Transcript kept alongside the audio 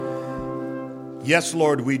Yes,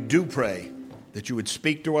 Lord, we do pray that you would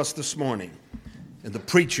speak to us this morning in the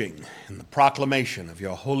preaching and the proclamation of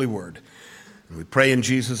your holy word. And we pray in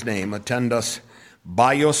Jesus' name, attend us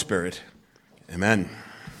by your Spirit. Amen.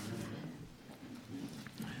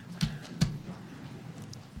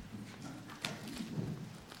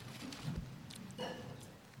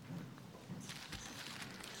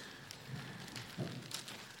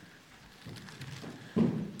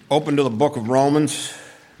 Open to the book of Romans.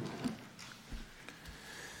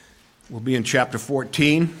 We'll be in chapter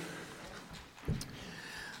 14.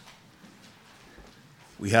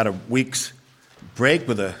 We had a week's break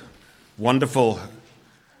with a wonderful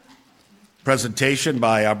presentation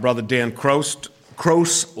by our brother Dan Croce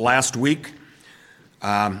last week.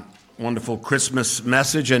 Wonderful Christmas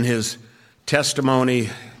message and his testimony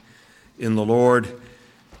in the Lord.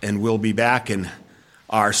 And we'll be back in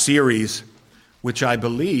our series, which I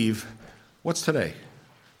believe, what's today?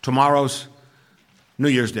 Tomorrow's New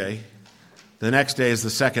Year's Day. The next day is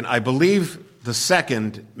the second. I believe the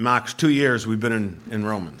second marks 2 years we've been in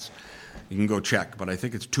Romans. You can go check, but I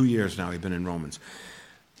think it's 2 years now we've been in Romans.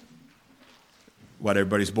 What,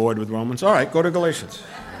 everybody's bored with Romans? All right, go to Galatians.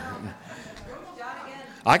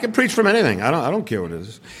 I can preach from anything. I don't care what it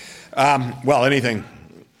is. Anything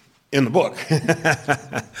in the book.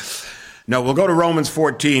 No, we'll go to Romans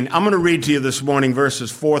 14. I'm going to read to you this morning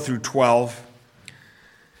verses 4 through 12.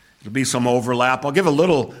 There'll be some overlap. I'll give a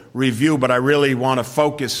little review, but I really want to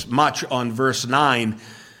focus much on verse 9,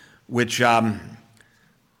 which the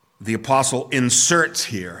apostle inserts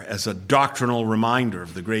here as a doctrinal reminder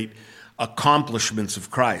of the great accomplishments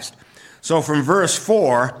of Christ. So from verse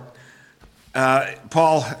 4,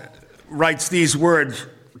 Paul writes these words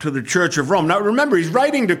to the church of Rome. Now remember, he's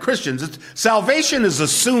writing to Christians. Salvation is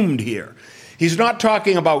assumed here. He's not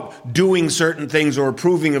talking about doing certain things or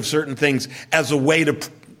approving of certain things as a way to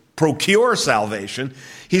procure salvation.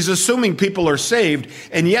 He's assuming people are saved,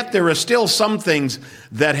 and yet there are still some things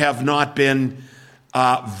that have not been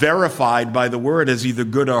verified by the word as either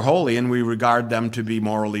good or holy, and we regard them to be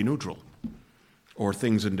morally neutral or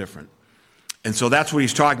things indifferent. And so that's what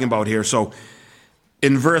he's talking about here. So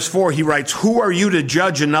in verse 4, he writes, "Who are you to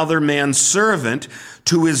judge another man's servant?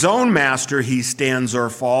 To his own master he stands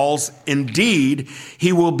or falls. Indeed,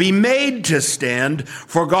 he will be made to stand,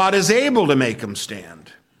 for God is able to make him stand.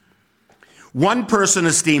 One person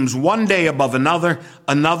esteems one day above another,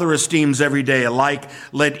 another esteems every day alike.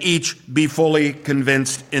 Let each be fully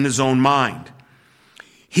convinced in his own mind.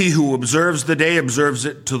 He who observes the day observes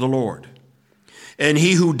it to the Lord. And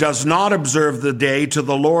he who does not observe the day to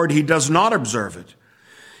the Lord, he does not observe it.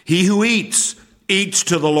 He who eats, eats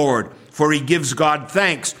to the Lord, for he gives God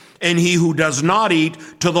thanks. And he who does not eat,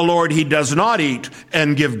 to the Lord he does not eat,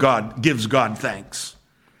 and gives God thanks.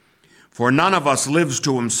 For none of us lives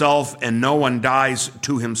to himself, and no one dies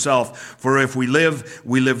to himself. For if we live,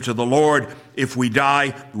 we live to the Lord. If we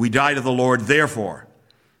die, we die to the Lord. Therefore,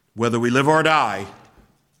 whether we live or die,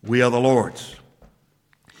 we are the Lord's.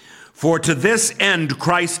 For to this end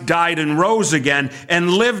Christ died and rose again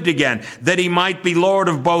and lived again, that he might be Lord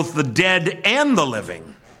of both the dead and the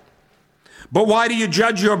living. But why do you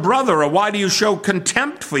judge your brother, or why do you show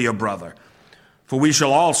contempt for your brother? For we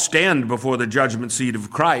shall all stand before the judgment seat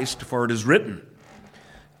of Christ, for it is written,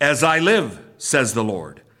 'As I live, says the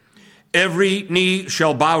Lord, every knee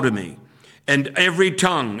shall bow to me, and every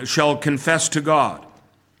tongue shall confess to God.'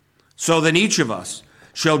 So then each of us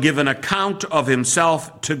shall give an account of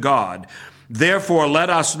himself to God. Therefore let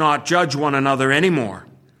us not judge one another anymore,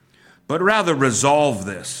 but rather resolve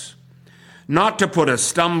this, not to put a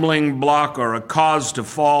stumbling block or a cause to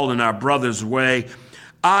fall in our brother's way.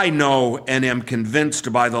 I know and am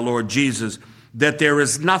convinced by the Lord Jesus that there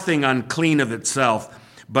is nothing unclean of itself,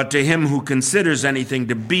 but to him who considers anything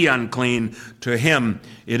to be unclean, to him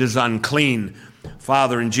it is unclean."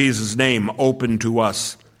 Father, in Jesus' name, open to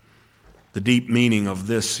us the deep meaning of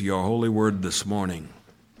this, your holy word this morning.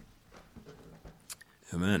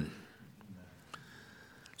 Amen.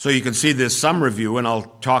 So you can see this some review, and I'll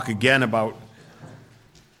talk again about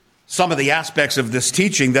some of the aspects of this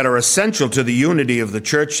teaching that are essential to the unity of the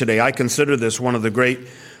church today. I consider this one of the great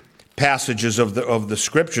passages of the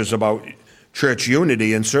scriptures about church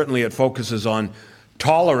unity, and certainly it focuses on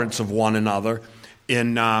tolerance of one another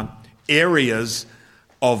in areas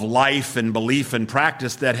of life and belief and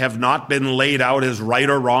practice that have not been laid out as right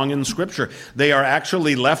or wrong in Scripture. They are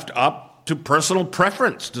actually left up to personal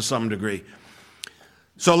preference to some degree.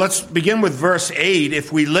 So let's begin with verse 8.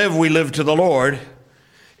 If we live to the Lord.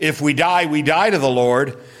 If we die to the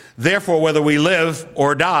Lord. Therefore, whether we live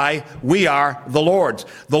or die, we are the Lord's.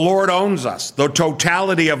 The Lord owns us, the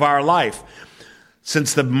totality of our life.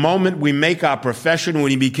 Since the moment we make our profession,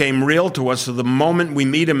 when he became real to us, to the moment we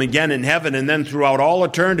meet him again in heaven, and then throughout all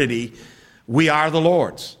eternity, we are the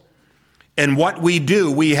Lord's. And what we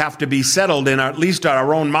do, we have to be settled in at least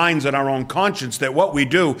our own minds and our own conscience that what we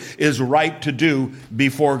do is right to do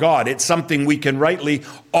before God. It's something we can rightly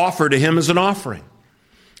offer to him as an offering.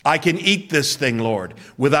 I can eat this thing, Lord,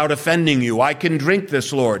 without offending you. I can drink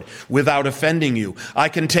this, Lord, without offending you. I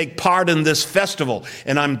can take part in this festival,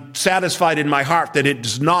 and I'm satisfied in my heart that it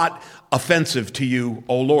is not offensive to you,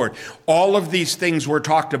 O Lord. All of these things were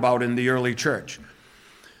talked about in the early church.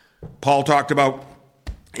 Paul talked about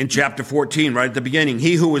in chapter 14, right at the beginning,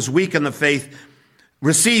 he who is weak in the faith,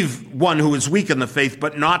 receive one who is weak in the faith,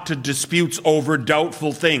 but not to disputes over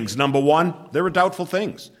doubtful things. Number one, there are doubtful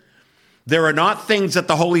things. There are not things that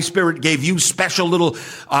the Holy Spirit gave you special little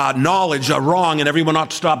knowledge are wrong and everyone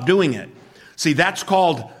ought to stop doing it. See, that's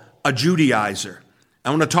called a Judaizer.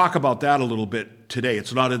 I want to talk about that a little bit today.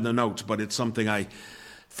 It's not in the notes, but it's something I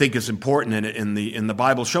think is important in the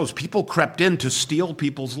Bible shows. People crept in to steal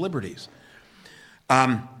people's liberties.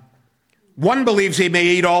 One believes he may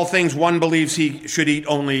eat all things. One believes he should eat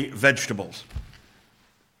only vegetables.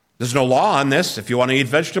 There's no law on this. If you want to eat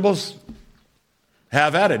vegetables,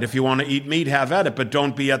 have at it. If you want to eat meat, have at it. But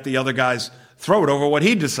don't be at the other guy's throat over what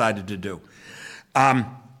he decided to do.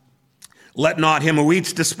 Let not him who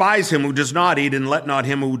eats despise him who does not eat, and let not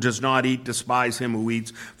him who does not eat despise him who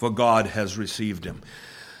eats, for God has received him.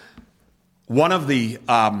 One of the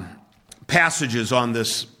passages on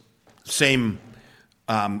this same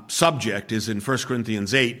subject is in 1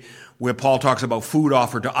 Corinthians 8, where Paul talks about food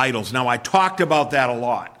offered to idols. Now, I talked about that a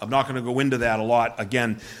lot. I'm not going to go into that a lot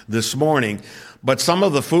again this morning, but some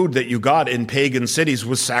of the food that you got in pagan cities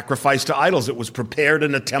was sacrificed to idols. It was prepared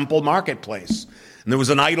in a temple marketplace, and there was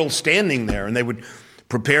an idol standing there, and they would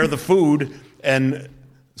prepare the food, and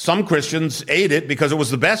some Christians ate it because it was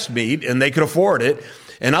the best meat, and they could afford it,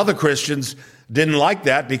 and other Christians didn't like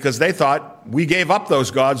that because they thought, we gave up those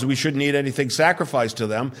gods, we shouldn't eat anything sacrificed to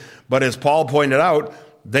them. But as Paul pointed out,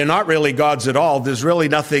 they're not really gods at all. There's really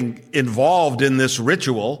nothing involved in this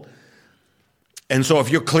ritual. And so if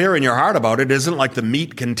you're clear in your heart about it, it isn't like the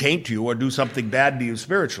meat can taint you or do something bad to you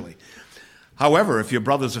spiritually. However, if your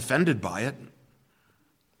brother's offended by it,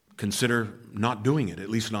 consider not doing it, at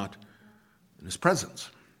least not in his presence.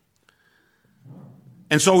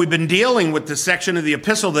 And so we've been dealing with the section of the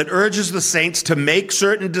epistle that urges the saints to make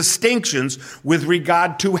certain distinctions with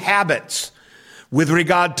regard to habits, with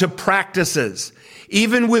regard to practices,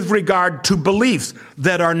 even with regard to beliefs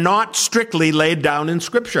that are not strictly laid down in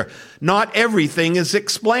Scripture. Not everything is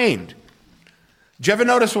explained. Do you ever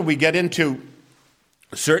notice when we get into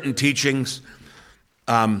certain teachings,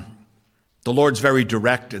 the Lord's very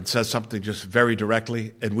direct and says something just very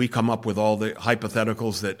directly, and we come up with all the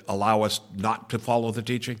hypotheticals that allow us not to follow the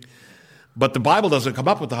teaching? But the Bible doesn't come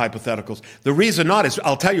up with the hypotheticals. The reason not is,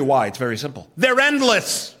 I'll tell you why, it's very simple. They're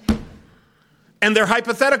endless. And they're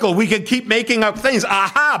hypothetical. We could keep making up things.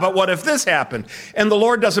 Aha, but what if this happened? And the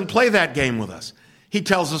Lord doesn't play that game with us. He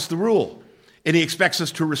tells us the rule, and he expects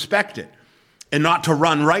us to respect it and not to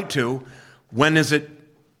run right to, when is it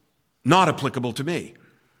not applicable to me?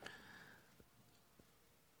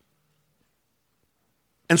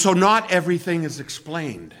 And so not everything is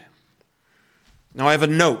explained. Now I have a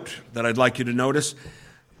note that I'd like you to notice.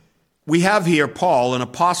 We have here Paul, an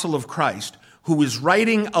apostle of Christ, who is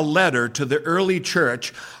writing a letter to the early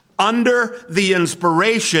church under the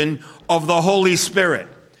inspiration of the Holy Spirit.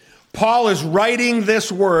 Paul is writing this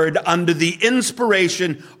word under the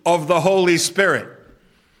inspiration of the Holy Spirit.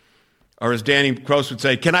 Or as Danny Cross would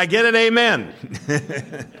say, can I get an amen?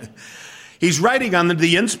 He's writing under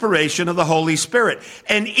the inspiration of the Holy Spirit.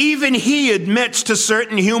 And even he admits to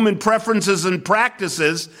certain human preferences and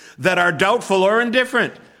practices that are doubtful or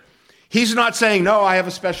indifferent. He's not saying, no, I have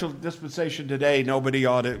a special dispensation today. Nobody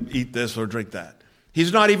ought to eat this or drink that.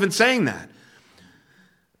 He's not even saying that.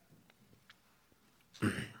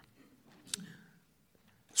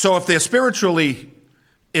 So if they're spiritually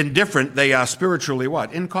indifferent, they are spiritually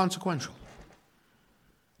what? Inconsequential.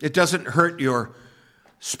 It doesn't hurt your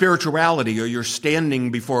spirituality or your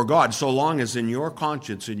standing before God, so long as in your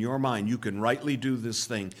conscience, in your mind, you can rightly do this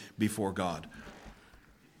thing before God.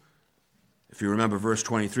 If you remember verse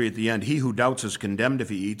 23 at the end, he who doubts is condemned if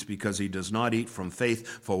he eats, because he does not eat from faith,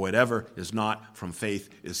 for whatever is not from faith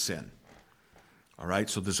is sin. All right,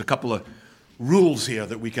 so there's a couple of rules here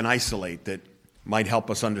that we can isolate that might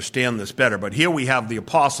help us understand this better. But here we have the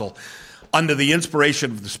apostle under the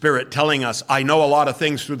inspiration of the Spirit telling us, I know a lot of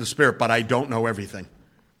things through the Spirit, but I don't know everything.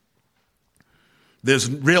 There's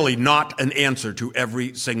really not an answer to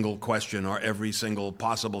every single question or every single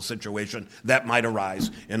possible situation that might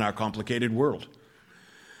arise in our complicated world.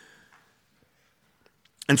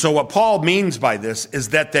 And so what Paul means by this is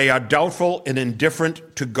that they are doubtful and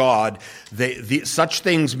indifferent to God. Such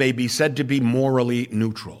things may be said to be morally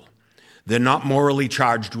neutral. They're not morally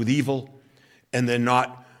charged with evil, and they're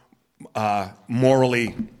not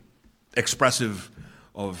morally expressive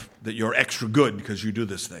of that you're extra good because you do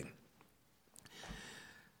this thing.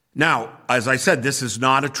 Now, as I said, this is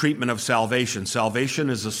not a treatment of salvation. Salvation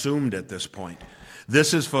is assumed at this point.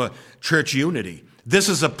 This is for church unity. This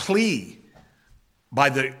is a plea by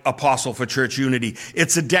the apostle for church unity.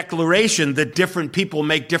 It's a declaration that different people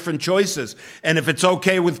make different choices. And if it's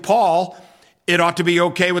okay with Paul, it ought to be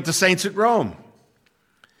okay with the saints at Rome.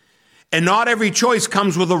 And not every choice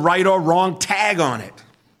comes with a right or wrong tag on it.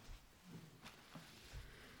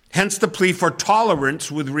 Hence the plea for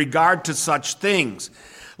tolerance with regard to such things.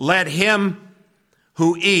 Let not him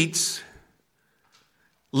who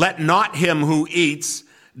eats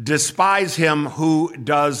despise him who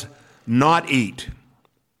does not eat.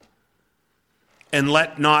 And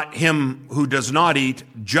let not him who does not eat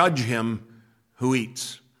judge him who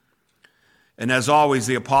eats. And as always,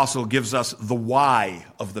 the apostle gives us the why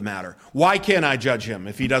of the matter. Why can't I judge him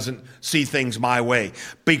if he doesn't see things my way?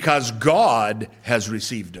 Because God has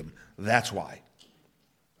received him. That's why.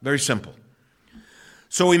 Very simple.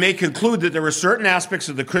 So we may conclude that there are certain aspects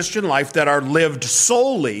of the Christian life that are lived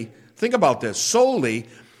solely, think about this, solely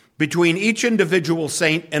between each individual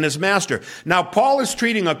saint and his master. Now, Paul is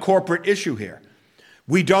treating a corporate issue here.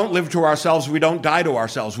 We don't live to ourselves. We don't die to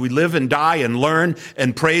ourselves. We live and die and learn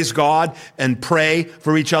and praise God and pray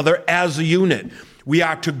for each other as a unit. We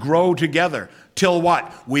are to grow together till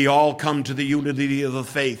what? We all come to the unity of the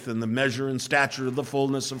faith and the measure and stature of the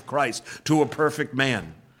fullness of Christ, to a perfect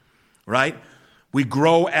man, right? We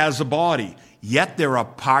grow as a body. Yet there are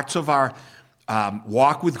parts of our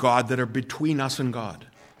walk with God that are between us and God.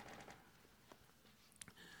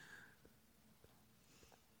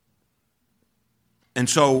 And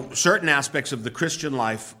so certain aspects of the Christian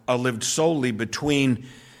life are lived solely between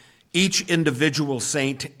each individual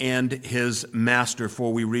saint and his master.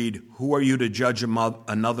 For we read, "Who are you to judge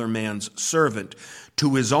another man's servant?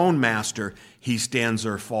 To his own master he stands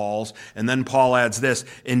or falls." And then Paul adds this,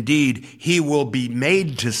 "Indeed, he will be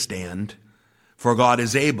made to stand, for God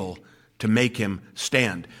is able to make him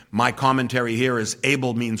stand." My commentary here is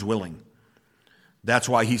able means willing. That's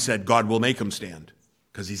why he said God will make him stand,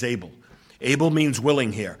 because he's able. Able means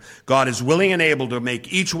willing here. God is willing and able to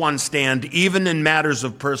make each one stand, even in matters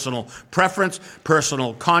of personal preference,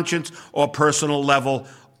 personal conscience, or personal level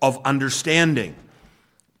of understanding.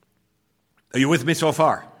 Are you with me so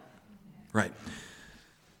far? Right.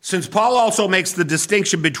 Since Paul also makes the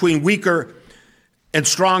distinction between weaker and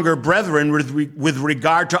stronger brethren with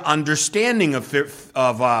regard to understanding of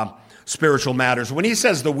spiritual matters, when he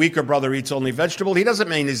says the weaker brother eats only vegetable, he doesn't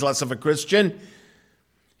mean he's less of a Christian.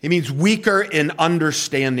 He means weaker in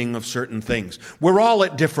understanding of certain things. We're all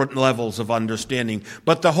at different levels of understanding,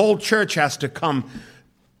 but the whole church has to come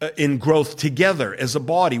in growth together as a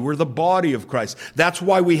body. We're the body of Christ. That's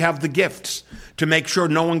why we have the gifts, to make sure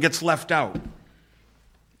no one gets left out.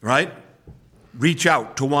 Right? Reach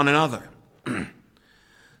out to one another.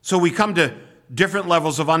 So we come to different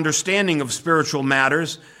levels of understanding of spiritual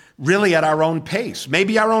matters, really at our own pace,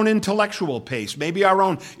 maybe our own intellectual pace, maybe our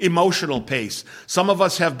own emotional pace. Some of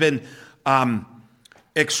us have been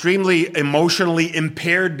extremely emotionally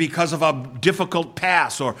impaired because of a difficult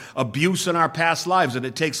past or abuse in our past lives, and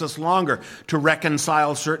it takes us longer to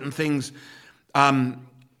reconcile certain things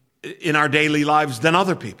in our daily lives than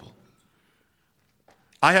other people.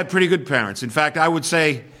 I had pretty good parents. In fact, I would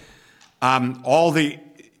say all the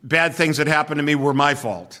bad things that happened to me were my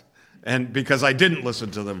fault, and because I didn't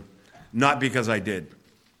listen to them, not because I did.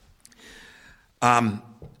 But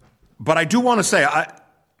I do want to say,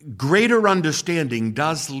 greater understanding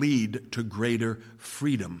does lead to greater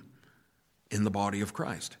freedom in the body of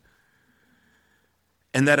Christ.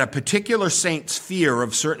 And that a particular saint's fear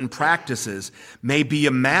of certain practices may be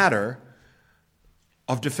a matter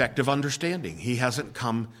of defective understanding. He hasn't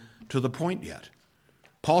come to the point yet.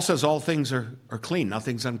 Paul says all things are clean.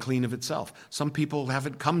 Nothing's unclean of itself. Some people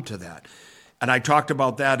haven't come to that. And I talked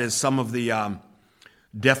about that as some of the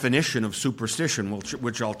definition of superstition,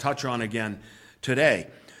 which I'll touch on again today.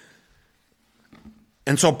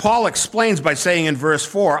 And so Paul explains by saying in verse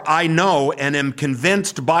 4, "I know and am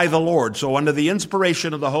convinced by the Lord." So under the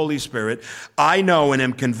inspiration of the Holy Spirit, I know and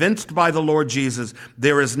am convinced by the Lord Jesus,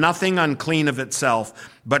 there is nothing unclean of itself,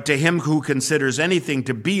 but to him who considers anything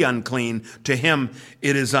to be unclean, to him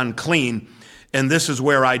it is unclean. And this is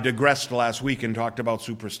where I digressed last week and talked about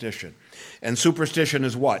superstition. And superstition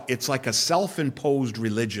is what? It's like a self-imposed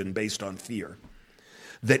religion based on fear.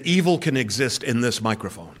 That evil can exist in this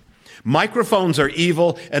microphone. Microphones are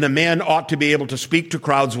evil, and a man ought to be able to speak to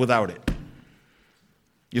crowds without it.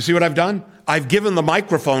 You see what I've done? I've given the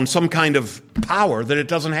microphone some kind of power that it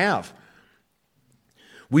doesn't have.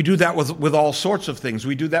 We do that with all sorts of things.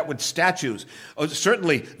 We do that with statues.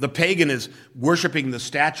 Certainly, the pagan is worshiping the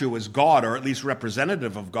statue as God, or at least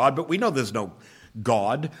representative of God, but we know there's no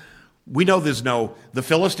God. We know the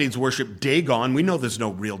Philistines worship Dagon. We know there's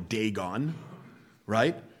no real Dagon,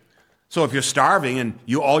 right? So if you're starving and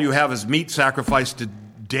all you have is meat sacrificed to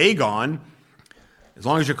Dagon, as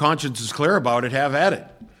long as your conscience is clear about it, have at it.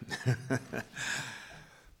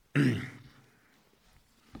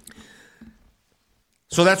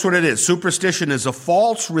 So that's what it is. Superstition is a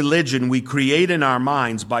false religion we create in our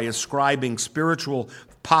minds by ascribing spiritual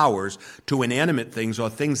powers to inanimate things or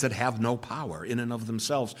things that have no power in and of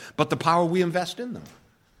themselves, but the power we invest in them.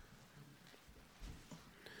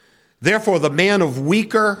 Therefore, the man of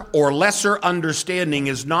weaker or lesser understanding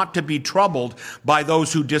is not to be troubled by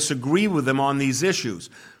those who disagree with him on these issues.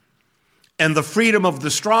 And the freedom of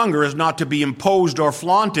the stronger is not to be imposed or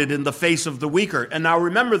flaunted in the face of the weaker. And now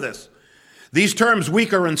remember this. These terms,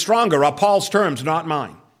 weaker and stronger, are Paul's terms, not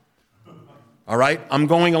mine. All right? I'm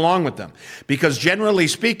going along with them. Because generally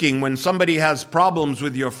speaking, when somebody has problems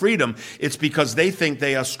with your freedom, it's because they think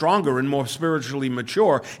they are stronger and more spiritually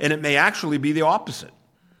mature, and it may actually be the opposite.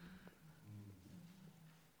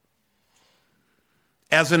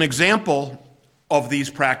 As an example of these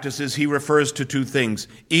practices, he refers to two things: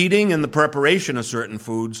 eating and the preparation of certain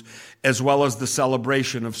foods, as well as the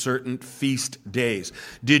celebration of certain feast days.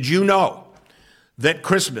 Did you know that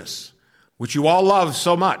Christmas, which you all love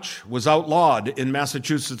so much, was outlawed in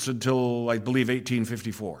Massachusetts until, I believe,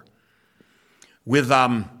 1854, with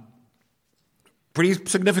pretty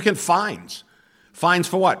significant fines. Fines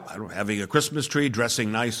for what? Having a Christmas tree,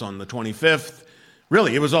 dressing nice on the 25th.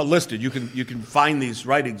 Really, it was all listed. You can find these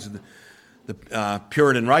writings, the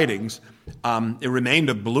Puritan writings. It remained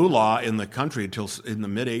a blue law in the country until in the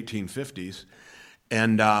mid-1850s.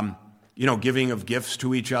 And giving of gifts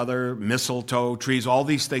to each other, mistletoe, trees, all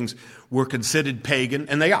these things were considered pagan,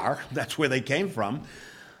 and they are. That's where they came from.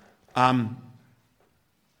 But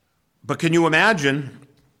can you imagine,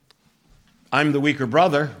 I'm the weaker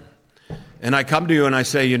brother, and I come to you and I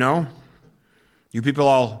say, you people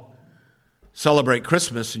all celebrate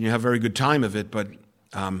Christmas and you have a very good time of it, but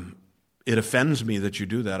it offends me that you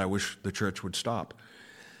do that. I wish the church would stop.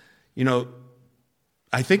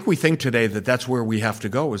 I think we think today that that's where we have to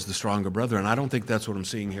go as the stronger brother, and I don't think that's what I'm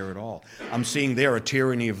seeing here at all. I'm seeing there a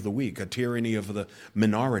tyranny of the weak, a tyranny of the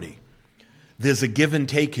minority. There's a give and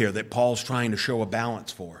take here that Paul's trying to show a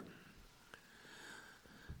balance for.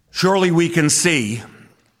 Surely we can see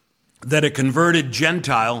that a converted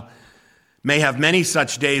Gentile may have many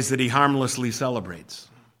such days that he harmlessly celebrates,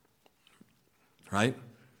 right?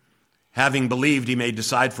 Having believed, he may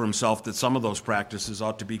decide for himself that some of those practices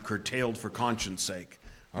ought to be curtailed for conscience sake.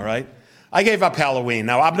 All right? I gave up Halloween.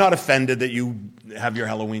 Now, I'm not offended that you have your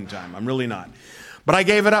Halloween time. I'm really not. But I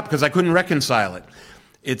gave it up because I couldn't reconcile it.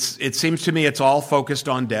 It seems to me it's all focused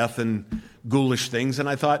on death and ghoulish things. And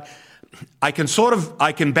I thought, I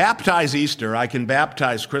can baptize Easter, I can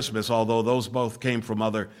baptize Christmas, although those both came from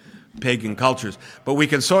other pagan cultures. But we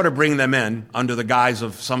can sort of bring them in under the guise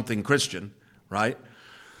of something Christian, right?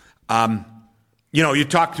 You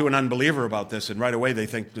talk to an unbeliever about this, and right away they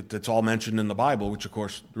think that it's all mentioned in the Bible, which, of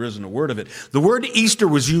course, there isn't a word of it. The word Easter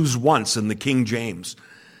was used once in the King James,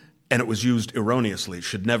 and it was used erroneously. It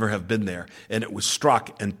should never have been there. And it was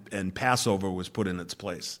struck, and Passover was put in its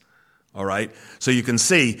place. All right? So you can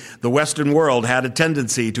see the Western world had a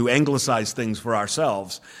tendency to anglicize things for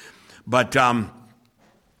ourselves. But a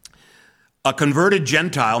converted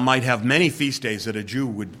Gentile might have many feast days that a Jew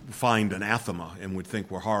would find anathema and would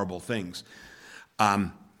think were horrible things.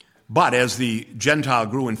 But as the Gentile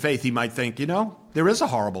grew in faith, he might think, there is a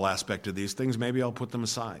horrible aspect to these things. Maybe I'll put them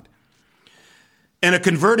aside. And a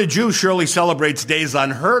converted Jew surely celebrates days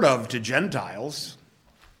unheard of to Gentiles,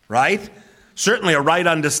 right? Certainly a right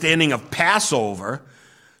understanding of Passover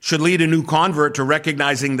should lead a new convert to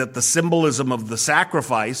recognizing that the symbolism of the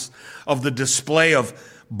sacrifice, of the display of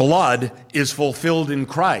blood, is fulfilled in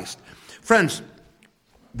Christ. Friends,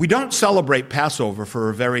 we don't celebrate Passover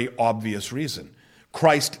for a very obvious reason.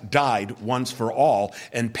 Christ died once for all,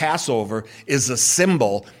 and Passover is a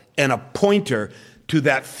symbol and a pointer to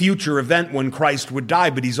that future event when Christ would die,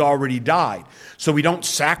 but he's already died. So we don't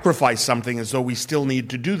sacrifice something as though we still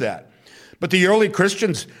need to do that. But the early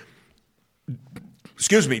Christians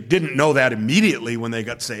didn't know that immediately when they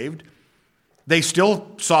got saved. They still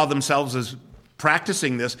saw themselves as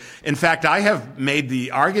practicing this. In fact, I have made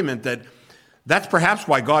the argument that that's perhaps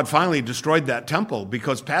why God finally destroyed that temple,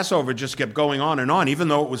 because Passover just kept going on, even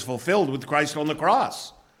though it was fulfilled with Christ on the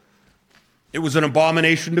cross. It was an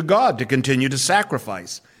abomination to God to continue to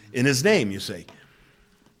sacrifice in his name, you see.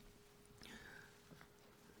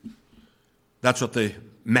 That's what the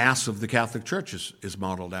Mass of the Catholic Church is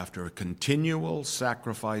modeled after, a continual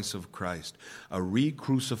sacrifice of Christ, a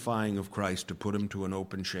re-crucifying of Christ to put him to an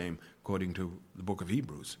open shame, according to the book of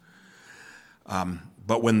Hebrews.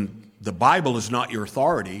 But when the Bible is not your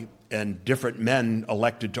authority, and different men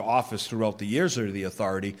elected to office throughout the years are the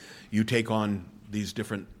authority, you take on these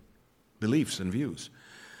different beliefs and views.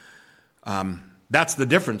 That's the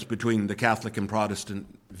difference between the Catholic and Protestant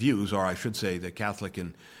views, or I should say the Catholic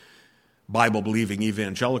and Bible-believing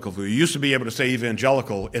evangelical view. You used to be able to say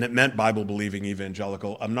evangelical, and it meant Bible-believing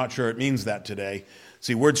evangelical. I'm not sure it means that today.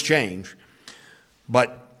 See, words change.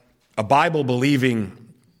 But a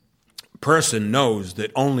Bible-believing person knows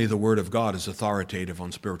that only the Word of God is authoritative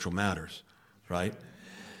on spiritual matters, right?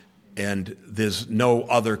 And there's no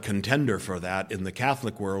other contender for that. In the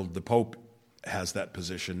Catholic world, the Pope has that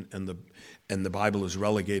position, and the Bible is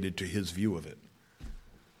relegated to his view of it.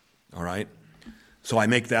 All right? So I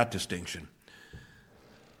make that distinction.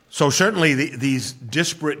 So certainly these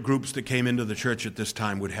disparate groups that came into the church at this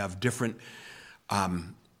time would have different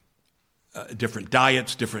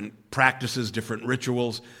diets, different practices, different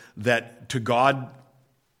rituals that to God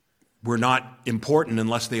were not important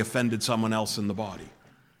unless they offended someone else in the body.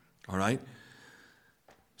 All right?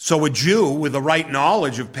 So a Jew with the right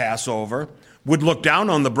knowledge of Passover would look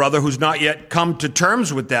down on the brother who's not yet come to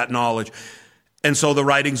terms with that knowledge. And so the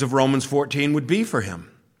writings of Romans 14 would be for him.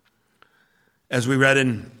 As we read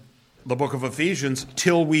in the book of Ephesians,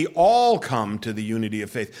 till we all come to the unity of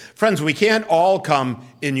faith. Friends, we can't all come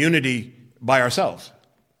in unity by ourselves.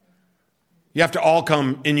 You have to all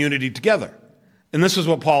come in unity together. And this is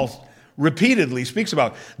what Paul repeatedly speaks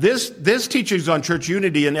about. This teachings on church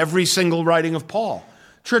unity in every single writing of Paul.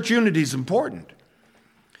 Church unity is important.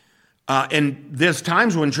 And there's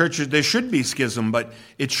times when churches, there should be schism, but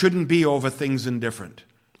it shouldn't be over things indifferent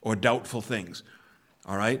or doubtful things.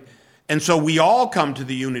 All right? And so we all come to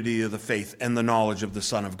the unity of the faith and the knowledge of the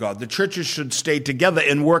Son of God. The churches should stay together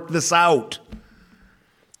and work this out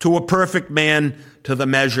to a perfect man, to the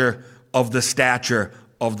measure of the stature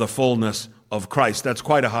of the fullness of Christ. That's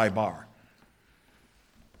quite a high bar.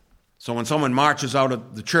 So when someone marches out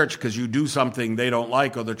of the church because you do something they don't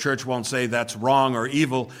like, or the church won't say that's wrong or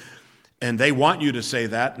evil, and they want you to say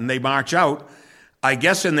that, and they march out, I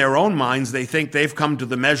guess in their own minds they think they've come to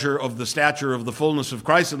the measure of the stature of the fullness of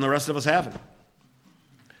Christ, and the rest of us haven't.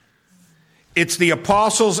 It's the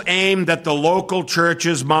apostles' aim that the local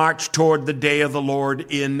churches march toward the day of the Lord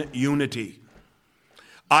in unity.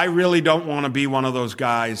 I really don't want to be one of those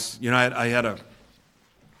guys. You know, I had a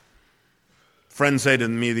friend say to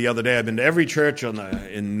me the other day, I've been to every church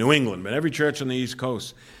in New England, but every church on the East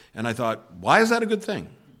Coast. And I thought, why is that a good thing?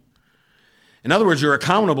 In other words, you're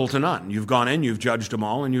accountable to none. You've gone in, you've judged them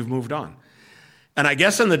all, and you've moved on. And I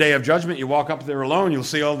guess in the day of judgment, you walk up there alone, you'll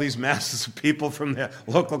see all these masses of people from their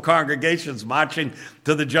local congregations marching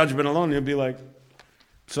to the judgment alone. You'll be like,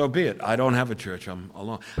 so be it. I don't have a church. I'm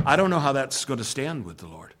alone. I don't know how that's going to stand with the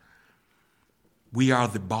Lord. We are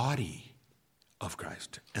the body of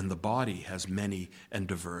Christ, and the body has many and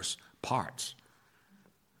diverse parts.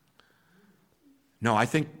 No, I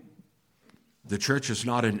think the church is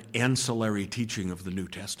not an ancillary teaching of the New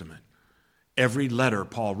Testament. Every letter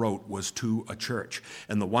Paul wrote was to a church,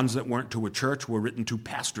 and the ones that weren't to a church were written to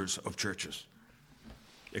pastors of churches,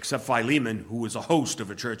 except Philemon, who was a host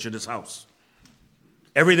of a church at his house.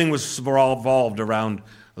 Everything was revolved around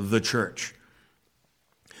the church.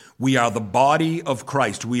 We are the body of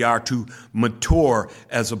Christ. We are to mature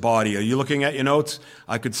as a body. Are you looking at your notes?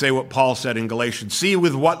 I could say what Paul said in Galatians. See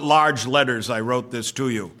with what large letters I wrote this to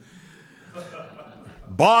you.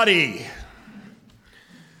 Body.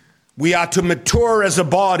 We are to mature as a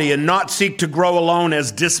body and not seek to grow alone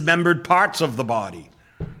as dismembered parts of the body.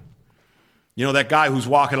 You know that guy who's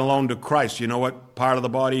walking alone to Christ, you know what part of the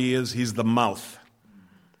body he is? He's the mouth.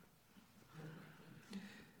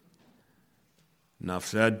 Enough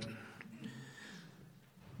said.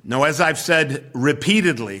 Now, as I've said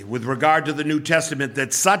repeatedly with regard to the New Testament,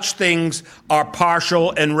 that such things are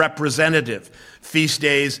partial and representative. Feast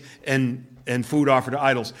days and food offered to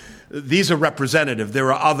idols. These are representative.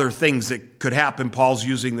 There are other things that could happen. Paul's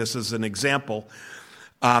using this as an example.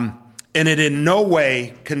 And it in no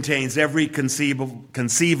way contains every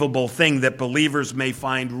conceivable thing that believers may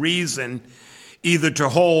find reason either to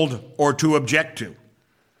hold or to object to.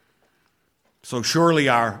 So surely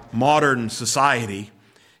our modern society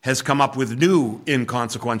has come up with new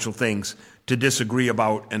inconsequential things to disagree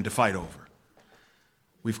about and to fight over.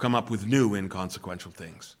 We've come up with new inconsequential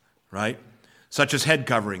things, right? Such as head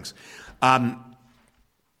coverings.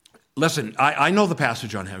 Listen, I know the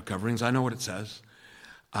passage on head coverings. I know what it says.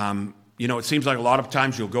 It seems like a lot of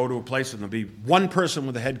times you'll go to a place and there'll be one person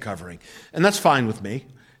with a head covering. And that's fine with me.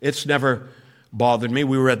 It's never bothered me.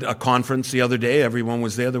 We were at a conference the other day. Everyone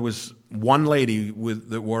was there. There was one lady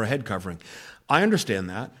that wore a head covering. I understand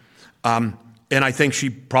that. And I think she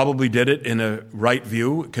probably did it in a right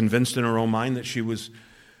view, convinced in her own mind that she was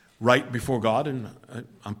right before God. And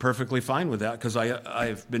I'm perfectly fine with that because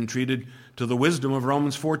I've been treated to the wisdom of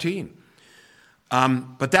Romans 14.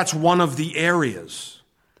 But that's one of the areas.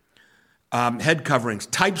 Head coverings,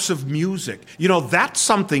 types of music. That's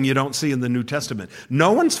something you don't see in the New Testament.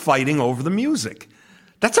 No one's fighting over the music.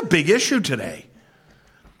 That's a big issue today.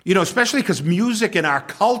 Especially because music in our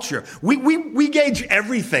culture, we gauge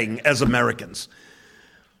everything as Americans.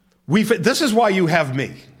 This is why you have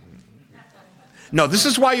me. No, this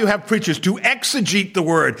is why you have preachers to exegete the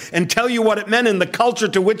word and tell you what it meant in the culture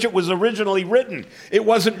to which it was originally written. It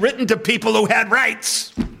wasn't written to people who had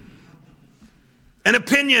rights and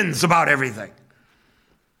opinions about everything.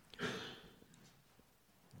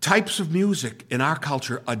 Types of music in our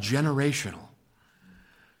culture are generational.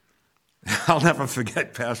 I'll never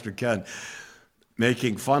forget Pastor Ken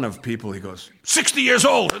making fun of people. He goes, 60 years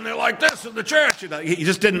old, and they're like this in the church. He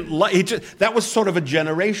just didn't like, that was sort of a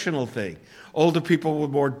generational thing. Older people were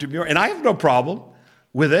more demure. And I have no problem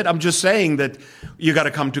with it. I'm just saying that you got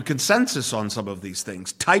to come to consensus on some of these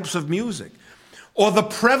things. Types of music. Or the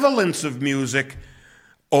prevalence of music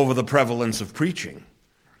over the prevalence of preaching.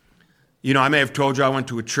 I may have told you I went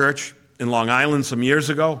to a church in Long Island some years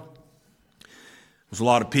ago. There was a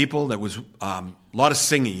lot of people. There was a lot of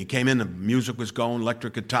singing. You came in, the music was going,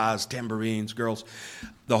 electric guitars, tambourines, girls.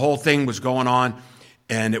 The whole thing was going on,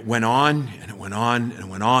 and it went on, and it went on, and it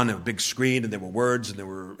went on. There was a big screen, and there were words, and there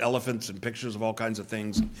were elephants and pictures of all kinds of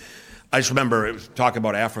things. I just remember it was talking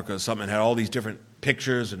about Africa or something. It had all these different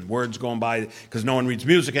pictures and words going by because no one reads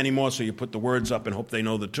music anymore, so you put the words up and hope they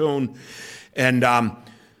know the tune. And it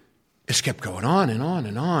just kept going on and on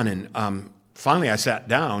and on. And finally I sat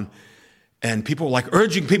down, and people were like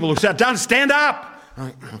urging people who sat down to stand up. I'm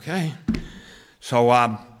like, okay.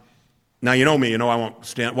 So now you know me. I won't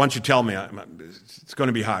stand. Once you tell me, it's going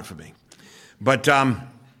to be hard for me. But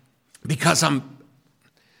because I'm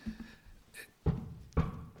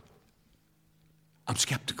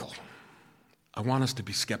skeptical. I want us to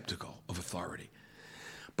be skeptical of authority.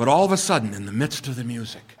 But all of a sudden, in the midst of the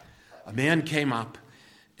music, a man came up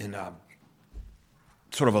in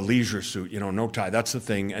sort of a leisure suit, no tie. That's the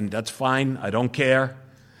thing, and that's fine. I don't care.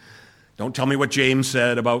 Don't tell me what James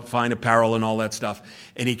said about fine apparel and all that stuff.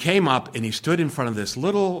 And he came up, and he stood in front of this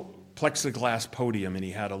little plexiglass podium, and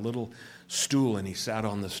he had a little stool, and he sat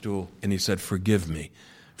on the stool, and he said, "Forgive me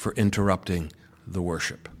for interrupting the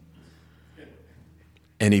worship."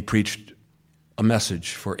 And he preached a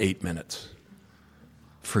message for 8 minutes.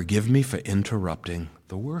 Forgive me for interrupting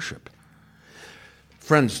the worship.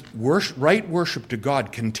 Friends, right worship to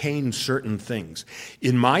God contains certain things.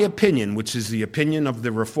 In my opinion, which is the opinion of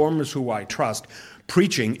the reformers who I trust,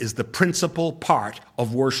 preaching is the principal part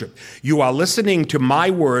of worship. You are listening to my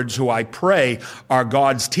words, who I pray are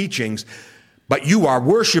God's teachings, but you are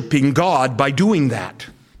worshiping God by doing that.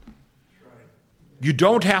 You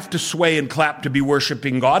don't have to sway and clap to be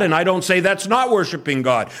worshiping God, and I don't say that's not worshiping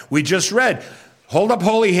God. We just read, hold up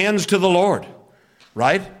holy hands to the Lord,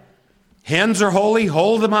 right? Hands are holy,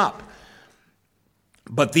 hold them up.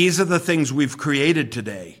 But these are the things we've created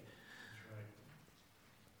today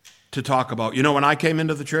to talk about. When I came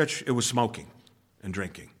into the church, it was smoking and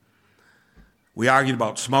drinking. We argued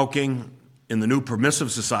about smoking. In the new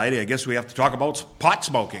permissive society, I guess we have to talk about pot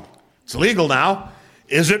smoking. It's legal now.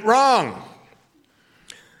 Is it wrong?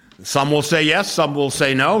 Some will say yes, some will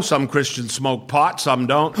say no. Some Christians smoke pot, some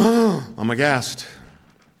don't. I'm aghast.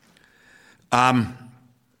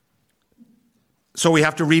 So we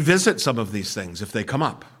have to revisit some of these things if they come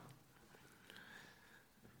up.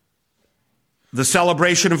 The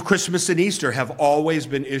celebration of Christmas and Easter have always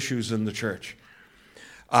been issues in the church.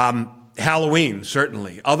 Halloween,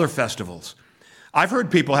 certainly. Other festivals. I've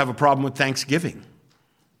heard people have a problem with Thanksgiving.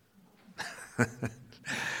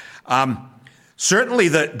 Certainly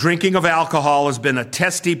the drinking of alcohol has been a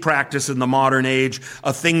testy practice in the modern age,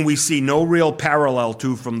 a thing we see no real parallel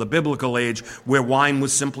to from the biblical age, where wine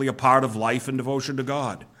was simply a part of life and devotion to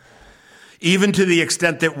God. Even to the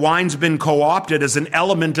extent that wine's been co-opted as an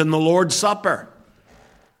element in the Lord's Supper.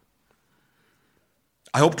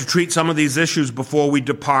 I hope to treat some of these issues before we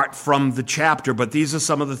depart from the chapter, but these are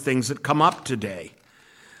some of the things that come up today.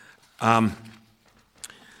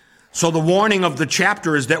 So the warning of the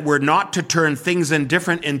chapter is that we're not to turn things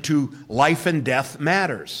indifferent into life and death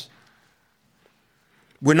matters.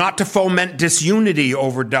 We're not to foment disunity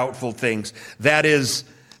over doubtful things, that is,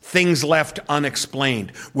 things left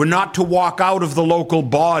unexplained. We're not to walk out of the local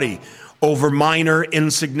body over minor,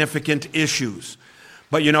 insignificant issues.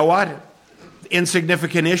 But you know what?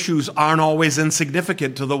 Insignificant issues aren't always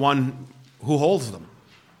insignificant to the one who holds them.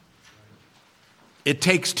 It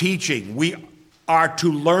takes teaching. We are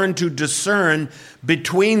to learn to discern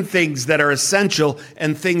between things that are essential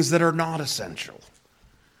and things that are not essential.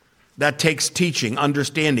 That takes teaching,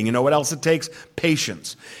 understanding. You know what else it takes?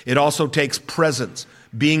 Patience. It also takes presence,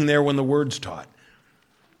 being there when the word's taught.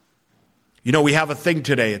 You know, we have a thing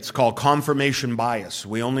today, it's called confirmation bias.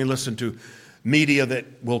 We only listen to media that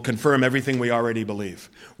will confirm everything we already believe.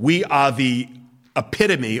 We are the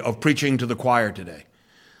epitome of preaching to the choir today.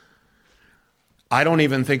 I don't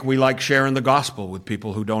even think we like sharing the gospel with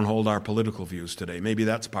people who don't hold our political views today. Maybe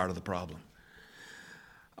that's part of the problem.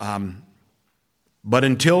 But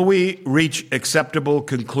until we reach acceptable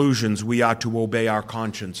conclusions, we are to obey our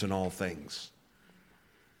conscience in all things.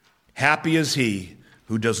 Happy is he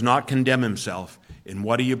who does not condemn himself in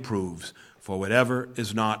what he approves, for whatever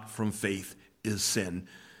is not from faith is sin.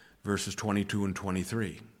 Verses 22 and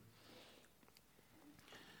 23.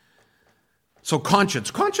 So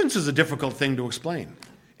conscience is a difficult thing to explain.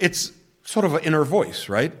 It's sort of an inner voice,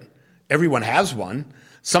 right? Everyone has one.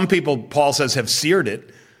 Some people, Paul says, have seared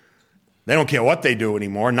it. They don't care what they do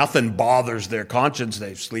anymore. Nothing bothers their conscience.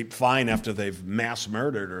 They sleep fine after they've mass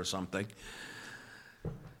murdered or something.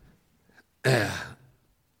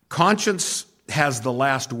 Conscience has the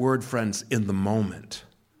last word, friends, in the moment.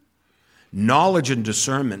 Knowledge and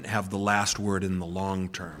discernment have the last word in the long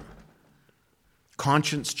term.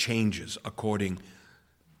 Conscience changes according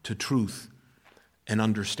to truth and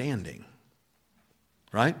understanding.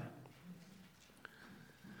 Right?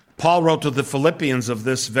 Paul wrote to the Philippians of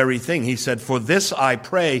this very thing. He said, "For this I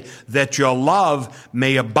pray, that your love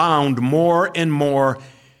may abound more and more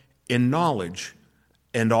in knowledge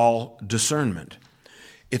and all discernment."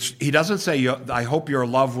 He doesn't say, "I hope your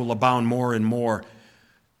love will abound more and more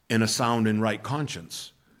in a sound and right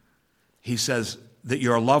conscience." He says that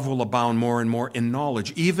your love will abound more and more in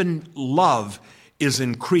knowledge. Even love is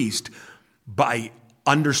increased by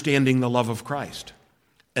understanding the love of Christ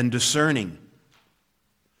and discerning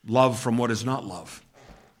love from what is not love.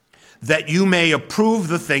 That you may approve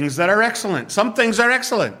the things that are excellent. Some things are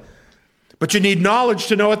excellent, but you need knowledge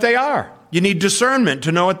to know what they are. You need discernment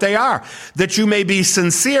to know what they are. That you may be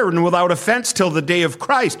sincere and without offense till the day of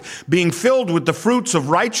Christ, being filled with the fruits of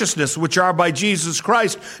righteousness, which are by Jesus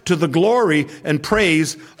Christ, to the glory and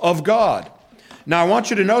praise of God. Now, I want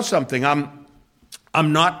you to know something. I'm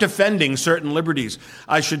not defending certain liberties.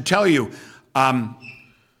 I should tell you, some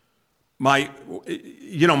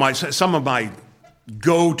of my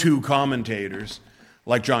go-to commentators,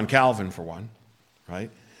 like John Calvin for one, right?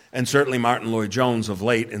 And certainly Martin Lloyd-Jones of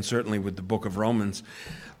late, and certainly with the book of Romans,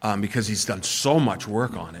 because he's done so much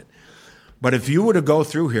work on it. But if you were to go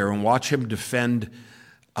through here and watch him defend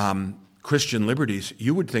Christian liberties,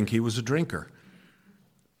 you would think he was a drinker.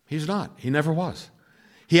 He's not. He never was.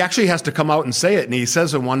 He actually has to come out and say it, and he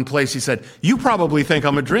says in one place, he said, "You probably think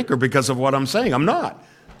I'm a drinker because of what I'm saying. I'm not.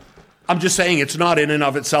 I'm just saying it's not in and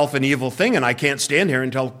of itself an evil thing, and I can't stand here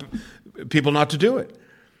and tell people not to do it."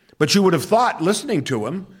 But you would have thought, listening to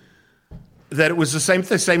him, that it was the same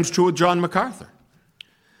thing. Same's true with John MacArthur.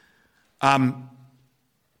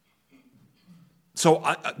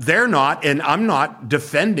 They're not, and I'm not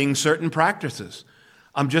defending certain practices.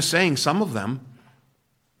 I'm just saying some of them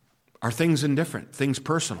are things indifferent, things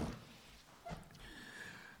personal.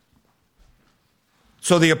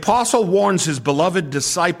 So the apostle warns his beloved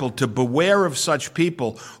disciple to beware of such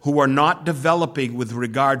people who are not developing with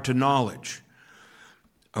regard to knowledge.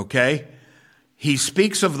 Okay? He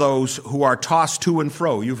speaks of those who are tossed to and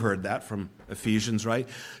fro. You've heard that from Ephesians, right?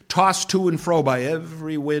 Tossed to and fro by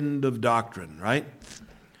every wind of doctrine, right?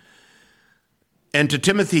 And to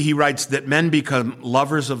Timothy he writes that men become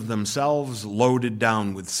lovers of themselves, loaded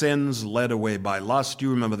down with sins, led away by lust. You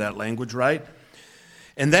remember that language, right?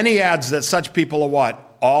 And then he adds that such people are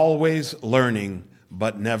what? Always learning,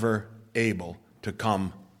 but never able to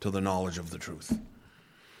come to the knowledge of the truth.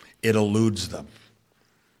 It eludes them.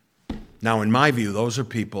 Now, in my view, those are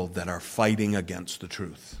people that are fighting against the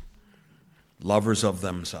truth. Lovers of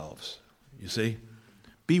themselves. You see?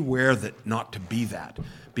 Beware that not to be that.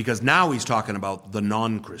 Because now he's talking about the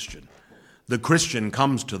non-Christian. The Christian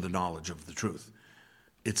comes to the knowledge of the truth.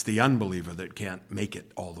 It's the unbeliever that can't make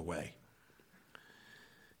it all the way.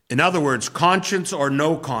 In other words, conscience or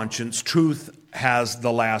no conscience, truth has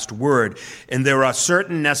the last word. And there are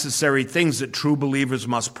certain necessary things that true believers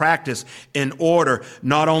must practice in order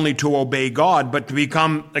not only to obey God, but to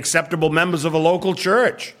become acceptable members of a local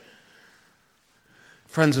church.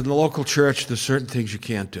 Friends, in the local church, there's certain things you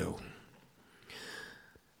can't do.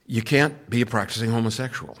 You can't be a practicing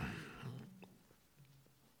homosexual.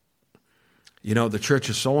 You know, the church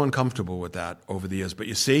is so uncomfortable with that over the years. But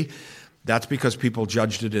you see, that's because people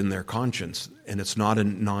judged it in their conscience, and it's not a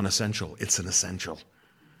non-essential, it's an essential.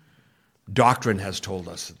 Doctrine has told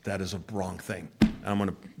us that is a wrong thing. I'm going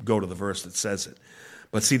to go to the verse that says it.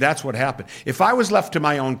 But see, that's what happened. If I was left to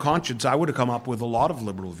my own conscience, I would have come up with a lot of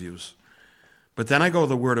liberal views. But then I go to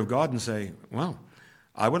the Word of God and say, well,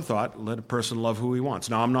 I would have thought, let a person love who he wants.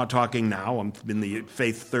 Now, I'm not talking now. I've been in the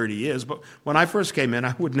faith 30 years. But when I first came in,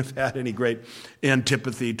 I wouldn't have had any great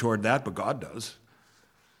antipathy toward that, but God does.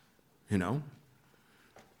 You know?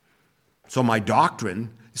 So my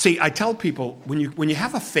doctrine, see, I tell people, when you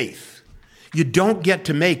have a faith, you don't get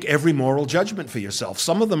to make every moral judgment for yourself.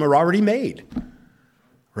 Some of them are already made.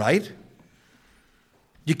 Right?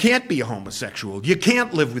 You can't be a homosexual. You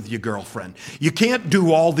can't live with your girlfriend. You can't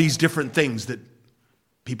do all these different things that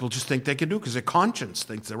people just think they can do because their conscience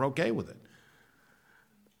thinks they're okay with it.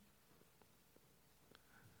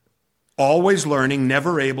 Always learning,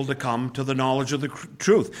 never able to come to the knowledge of the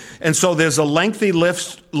truth. And so there's a lengthy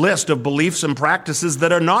list of beliefs and practices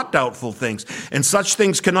that are not doubtful things. And such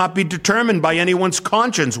things cannot be determined by anyone's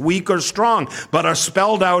conscience, weak or strong, but are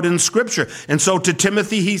spelled out in Scripture. And so to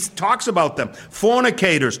Timothy, he talks about them.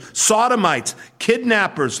 Fornicators, sodomites,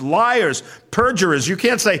 kidnappers, liars, perjurers. You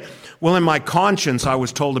can't say, well, in my conscience, I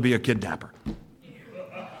was told to be a kidnapper.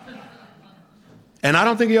 And I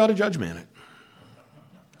don't think he ought to judge me on it.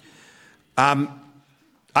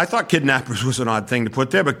 I thought kidnappers was an odd thing to put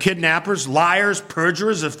there, but kidnappers, liars,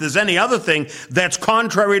 perjurers, if there's any other thing that's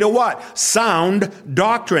contrary to what? Sound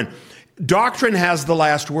doctrine. Doctrine has the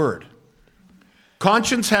last word.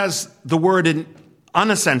 Conscience has the word in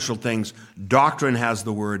unessential things. Doctrine has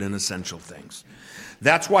the word in essential things.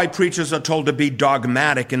 That's why preachers are told to be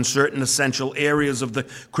dogmatic in certain essential areas of the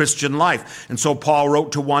Christian life. And so Paul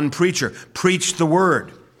wrote to one preacher, preach the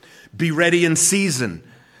word, be ready in season,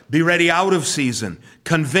 be ready out of season,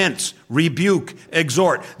 convince, rebuke,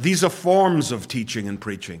 exhort. These are forms of teaching and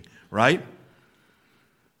preaching, right?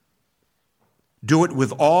 Do it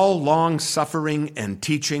with all long suffering and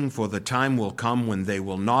teaching, for the time will come when they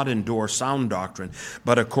will not endure sound doctrine,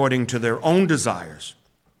 but according to their own desires.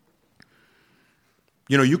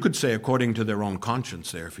 You know, you could say according to their own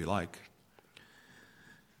conscience there if you like.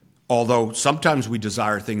 Although sometimes we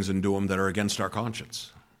desire things and do them that are against our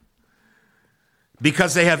conscience.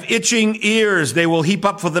 Because they have itching ears, they will heap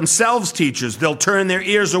up for themselves teachers. They'll turn their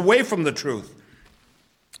ears away from the truth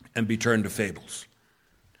and be turned to fables.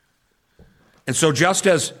 And so just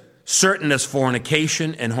as certain as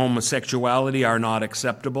fornication and homosexuality are not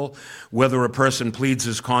acceptable, whether a person pleads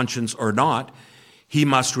his conscience or not, he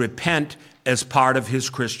must repent as part of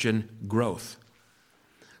his Christian growth.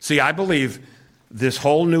 See, I believe this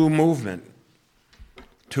whole new movement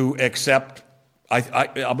to accept,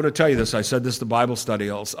 I'm going to tell you this, I said this at the Bible study,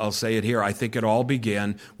 I'll say it here, I think it all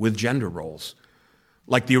began with gender roles.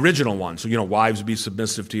 Like the original ones. So, you know, wives be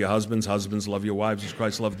submissive to your husbands, husbands love your wives as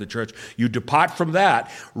Christ loved the church. You depart from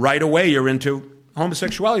that, right away you're into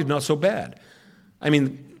homosexuality, not so bad. I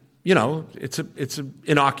mean, you know, it's an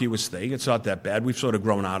innocuous thing. It's not that bad. We've sort of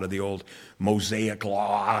grown out of the old Mosaic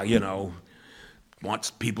law, you know,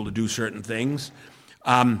 wants people to do certain things.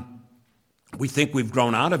 We think we've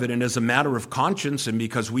grown out of it, and as a matter of conscience, and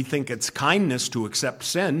because we think it's kindness to accept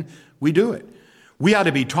sin, we do it. We ought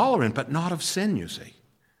to be tolerant, but not of sin, you see.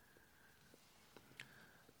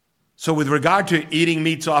 So with regard to eating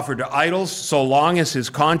meats offered to idols, so long as his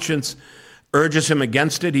conscience urges him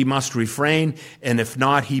against it, he must refrain, and if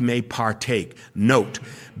not, he may partake. Note,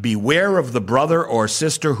 beware of the brother or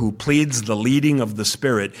sister who pleads the leading of the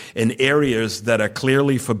Spirit in areas that are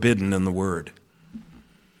clearly forbidden in the Word.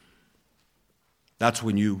 That's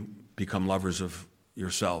when you become lovers of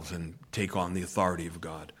yourselves and take on the authority of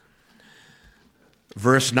God.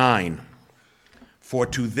 Verse 9, for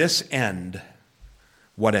to this end,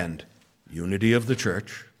 what end? Unity of the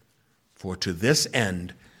church. For to this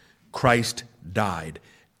end, Christ died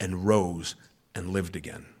and rose and lived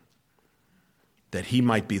again, that he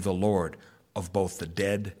might be the Lord of both the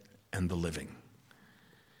dead and the living.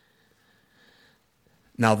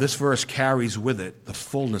 Now, this verse carries with it the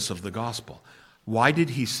fullness of the gospel. Why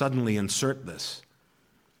did he suddenly insert this?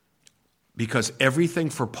 Because everything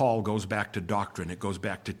for Paul goes back to doctrine. It goes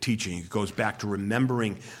back to teaching. It goes back to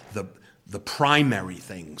remembering the primary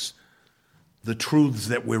things, the truths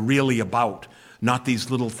that we're really about, not these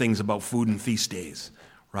little things about food and feast days,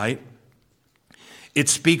 right? It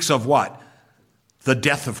speaks of what? The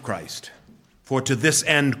death of Christ. For to this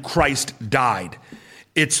end Christ died.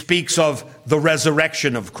 It speaks of the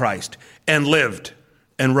resurrection of Christ and lived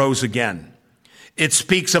and rose again. It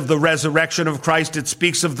speaks of the resurrection of Christ. It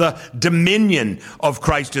speaks of the dominion of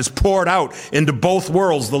Christ is poured out into both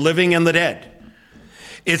worlds, the living and the dead.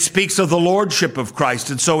 It speaks of the lordship of Christ.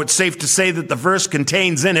 And so it's safe to say that the verse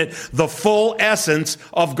contains in it the full essence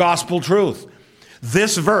of gospel truth.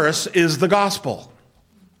 This verse is the gospel,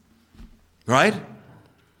 right?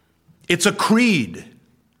 It's a creed.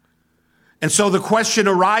 And so the question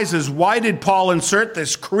arises, why did Paul insert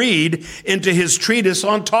this creed into his treatise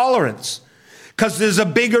on tolerance? Because there's a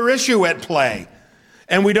bigger issue at play.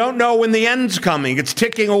 And we don't know when the end's coming. It's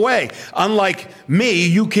ticking away. Unlike me,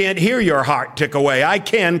 you can't hear your heart tick away. I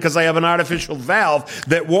can because I have an artificial valve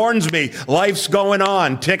that warns me life's going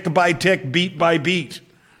on, tick by tick, beat by beat.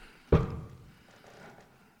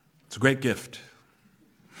 It's a great gift.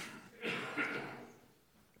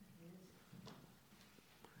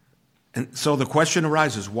 And so the question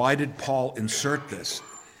arises, why did Paul insert this?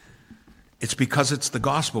 It's because it's the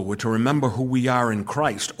gospel. We're to remember who we are in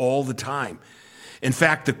Christ all the time. In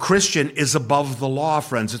fact, the Christian is above the law,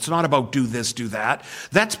 friends. It's not about do this, do that.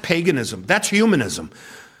 That's paganism. That's humanism.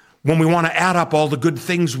 When we want to add up all the good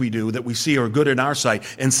things we do that we see are good in our sight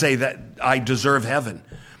and say that I deserve heaven.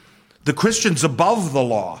 The Christian's above the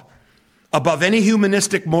law, above any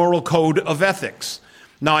humanistic moral code of ethics.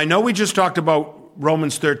 Now, I know we just talked about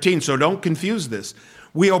Romans 13, so don't confuse this.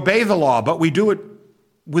 We obey the law, but we do it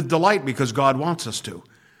with delight because God wants us to.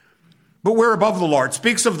 But we're above the law. It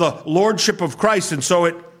speaks of the lordship of Christ, and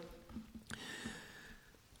so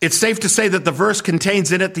it's safe to say that the verse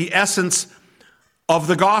contains in it the essence of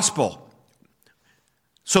the gospel.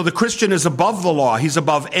 So the Christian is above the law. He's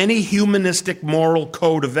above any humanistic moral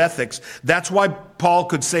code of ethics. That's why Paul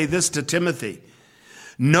could say this to Timothy.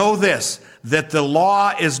 Know this, that the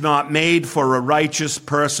law is not made for a righteous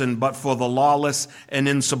person, but for the lawless and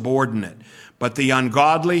insubordinate. But the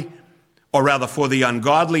ungodly, or rather for the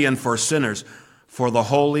ungodly and for sinners, for the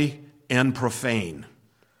holy and profane.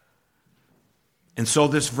 And so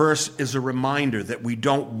this verse is a reminder that we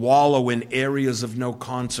don't wallow in areas of no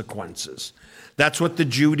consequences. That's what the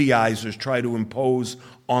Judaizers try to impose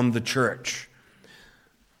on the church.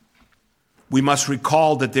 We must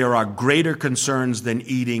recall that there are greater concerns than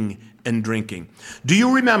eating and drinking. Do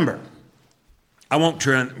you remember? I don't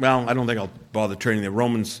think I'll bother turning there.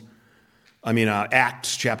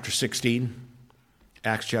 Acts chapter 16.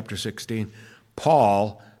 Acts chapter 16.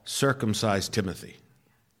 Paul circumcised Timothy.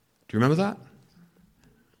 Do you remember that?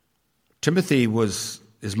 Timothy his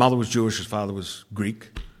mother was Jewish, his father was Greek,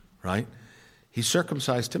 right? He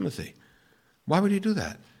circumcised Timothy. Why would he do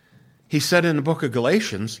that? He said in the book of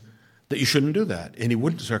Galatians that you shouldn't do that. And he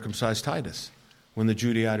wouldn't circumcise Titus when the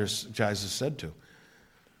Judaizers said to.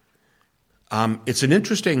 It's an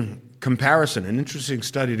interesting comparison, an interesting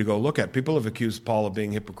study to go look at. People have accused Paul of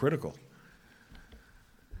being hypocritical.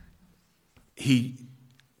 He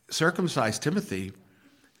circumcised Timothy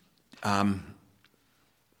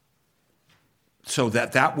so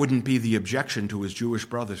that wouldn't be the objection to his Jewish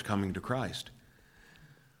brothers coming to Christ.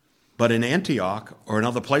 But in Antioch, or in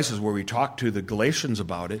other places where we talked to the Galatians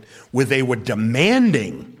about it, where they were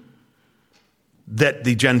demanding that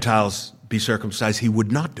the Gentiles be circumcised, he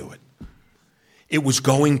would not do it. It was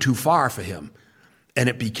going too far for him, and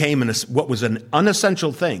it became what was an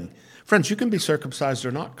unessential thing. Friends, you can be circumcised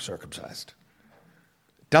or not circumcised.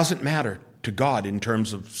 It doesn't matter to God in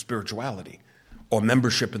terms of spirituality or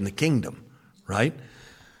membership in the kingdom, right?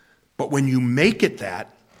 But when you make it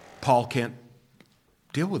that, Paul can't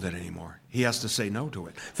deal with it anymore. He has to say no to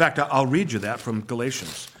it. In fact, I'll read you that from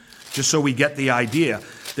Galatians, just so we get the idea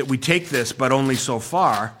that we take this, but only so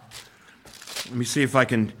far. Let me see if I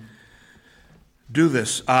can do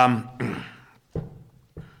this. Chapter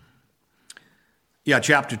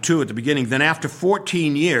 2 at the beginning. Then after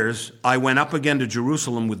 14 years, I went up again to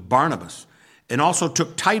Jerusalem with Barnabas, and also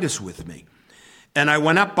took Titus with me. And I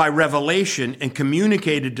went up by revelation and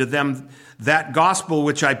communicated to them that gospel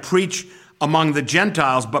which I preach among the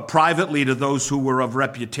Gentiles, but privately to those who were of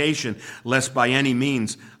reputation, lest by any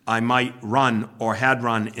means I might run or had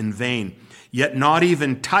run in vain. Yet not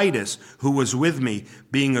even Titus, who was with me,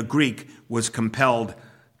 being a Greek, was compelled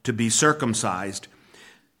to be circumcised.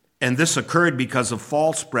 And this occurred because of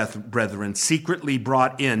false brethren secretly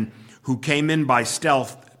brought in, who came in by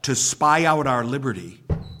stealth to spy out our liberty.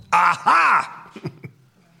 Aha!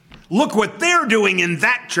 Look what they're doing in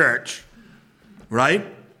that church, right?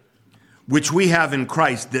 Which we have in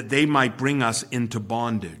Christ, that they might bring us into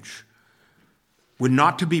bondage. We're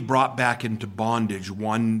not to be brought back into bondage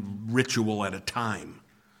one ritual at a time,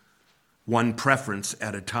 one preference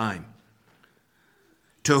at a time.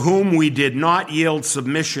 To whom we did not yield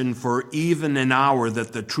submission for even an hour,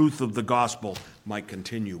 that the truth of the gospel might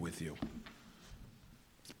continue with you.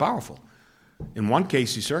 It's powerful. In one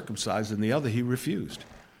case he circumcised, in the other he refused.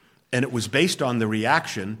 And it was based on the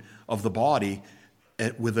reaction of the body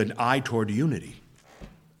with an eye toward unity.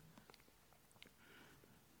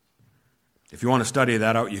 If you want to study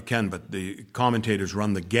that out, you can, but the commentators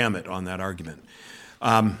run the gamut on that argument.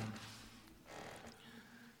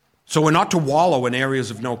 So we're not to wallow in areas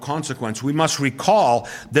of no consequence. We must recall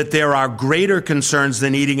that there are greater concerns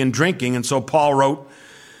than eating and drinking. And so Paul wrote,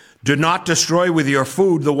 do not destroy with your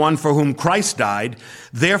food the one for whom Christ died.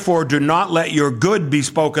 Therefore, do not let your good be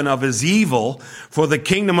spoken of as evil, for the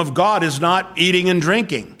kingdom of God is not eating and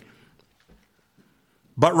drinking,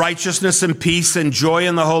 but righteousness and peace and joy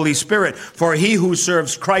in the Holy Spirit. For he who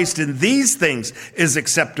serves Christ in these things is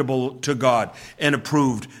acceptable to God and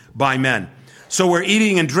approved by men. So where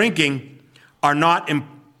eating and drinking are not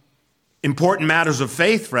important matters of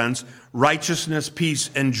faith, friends, righteousness,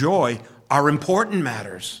 peace, and joy are important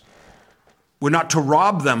matters. We're not to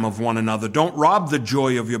rob them of one another. Don't rob the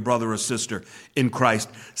joy of your brother or sister in Christ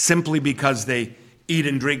simply because they eat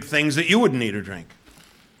and drink things that you wouldn't eat or drink.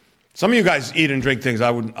 Some of you guys eat and drink things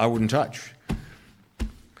I wouldn't touch.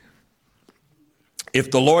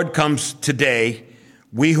 If the Lord comes today,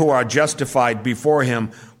 we who are justified before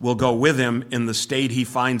him will go with him in the state he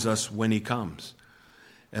finds us when he comes.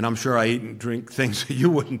 And I'm sure I eat and drink things that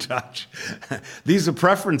you wouldn't touch. These are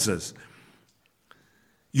preferences.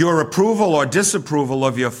 Your approval or disapproval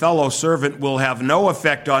of your fellow servant will have no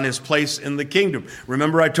effect on his place in the kingdom.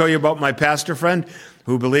 Remember I told you about my pastor friend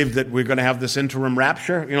who believed that we're going to have this interim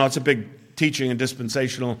rapture? You know, it's a big teaching in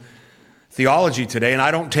dispensational theology today, and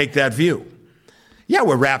I don't take that view. Yeah,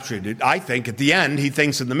 we're raptured. I think at the end, he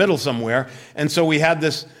thinks in the middle somewhere. And so we had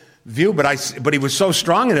this view, but he was so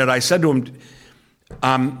strong in it, I said to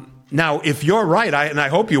him, now, if you're right, and I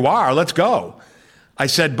hope you are, let's go. I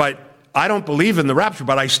said, but I don't believe in the rapture,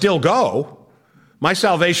 but I still go. My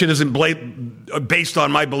salvation isn't based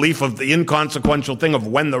on my belief of the inconsequential thing of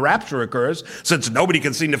when the rapture occurs, since nobody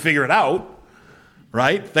can seem to figure it out,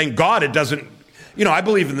 right? Thank God it doesn't, I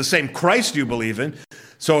believe in the same Christ you believe in.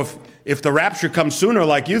 So if the rapture comes sooner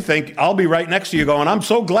like you think, I'll be right next to you going, I'm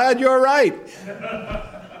so glad you're right.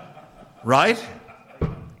 Right?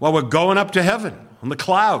 Well, we're going up to heaven on the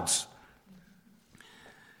clouds.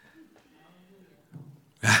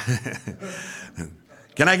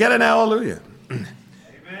 Can I get an hallelujah?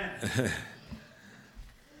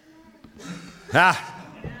 Amen.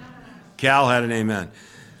 Cal had an amen.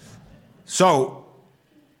 So,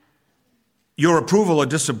 your approval or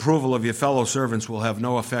disapproval of your fellow servants will have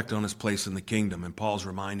no effect on his place in the kingdom. And Paul's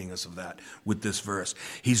reminding us of that with this verse.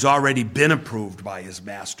 He's already been approved by his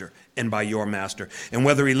master and by your master. And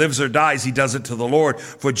whether he lives or dies, he does it to the Lord.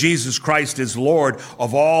 For Jesus Christ is Lord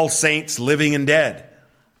of all saints living and dead.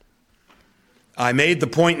 I made the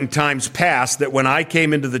point in times past that when I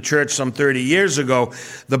came into the church some 30 years ago,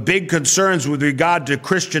 the big concerns with regard to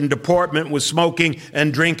Christian deportment was smoking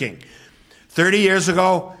and drinking. 30 years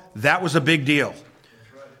ago, that was a big deal.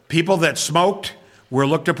 People that smoked were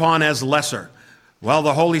looked upon as lesser. Well,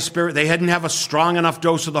 the Holy Spirit, they hadn't have a strong enough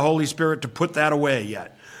dose of the Holy Spirit to put that away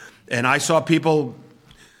yet. And I saw people,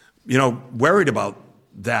 worried about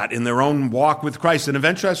that in their own walk with Christ. And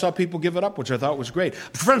eventually I saw people give it up, which I thought was great.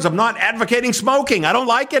 Friends, I'm not advocating smoking. I don't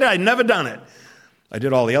like it. I've never done it. I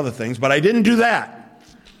did all the other things, but I didn't do that.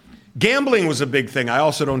 Gambling was a big thing. I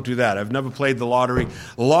also don't do that. I've never played the lottery.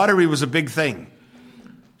 The lottery was a big thing.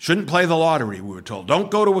 Shouldn't play the lottery, we were told.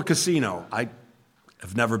 Don't go to a casino. I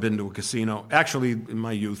have never been to a casino. Actually, in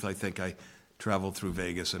my youth, I think I traveled through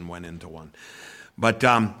Vegas and went into one. But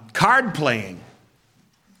card playing,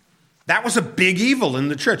 that was a big evil in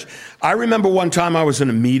the church. I remember one time I was in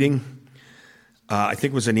a meeting. I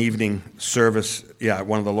think it was an evening service, at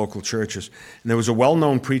one of the local churches. And there was a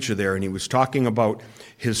well-known preacher there, and he was talking about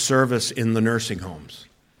his service in the nursing homes.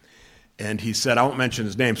 And he said, I won't mention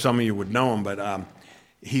his name. Some of you would know him, but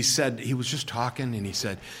he said, he was just talking, and he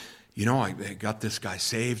said, I got this guy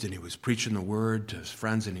saved, and he was preaching the word to his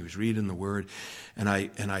friends, and he was reading the word. And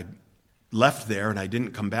I left there, and I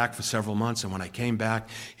didn't come back for several months. And when I came back,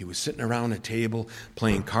 he was sitting around a table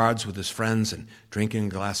playing cards with his friends and drinking a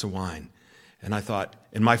glass of wine. And I thought,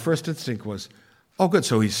 and my first instinct was, oh, good,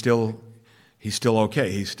 so he's still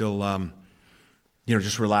okay. He's still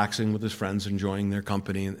just relaxing with his friends, enjoying their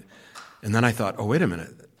company. And then I thought, oh, wait a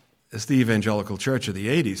minute. It's the evangelical church of the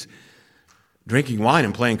 80s. Drinking wine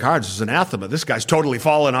and playing cards is anathema. This guy's totally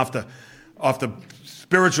fallen off the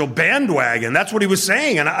spiritual bandwagon. That's what he was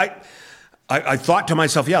saying. And I thought to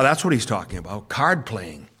myself, yeah, that's what he's talking about. Card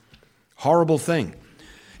playing. Horrible thing.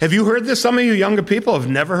 Have you heard this? Some of you younger people have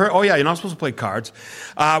never heard. Oh, yeah, you're not supposed to play cards.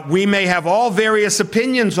 We may have all various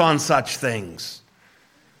opinions on such things.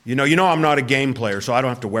 You know, I'm not a game player, so I don't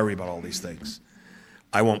have to worry about all these things.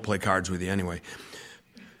 I won't play cards with you anyway.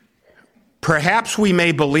 Perhaps we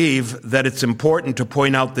may believe that it's important to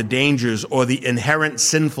point out the dangers or the inherent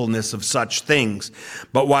sinfulness of such things.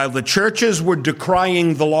 But while the churches were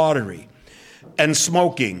decrying the lottery and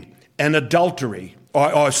smoking and adultery,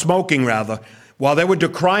 or smoking rather, while they were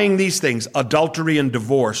decrying these things, adultery and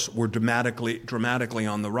divorce were dramatically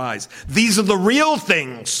on the rise. These are the real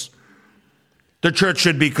things the church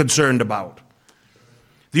should be concerned about.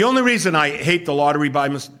 The only reason I hate the lottery, by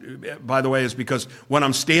the way, is because when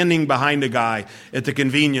I'm standing behind a guy at the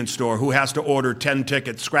convenience store who has to order 10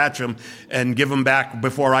 tickets, scratch them, and give them back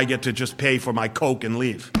before I get to just pay for my Coke and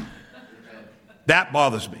leave. That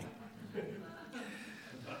bothers me.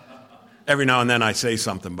 Every now and then I say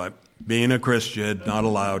something, but being a Christian, not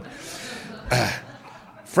allowed.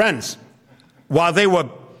 Friends, while they were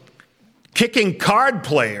kicking card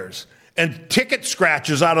players and ticket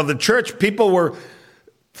scratchers out of the church, people were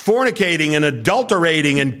fornicating and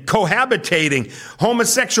adulterating and cohabitating.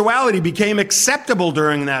 Homosexuality became acceptable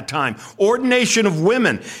during that time. Ordination of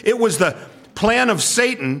women. It was the plan of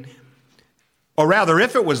Satan, or rather,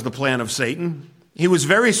 if it was the plan of Satan, he was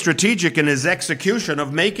very strategic in his execution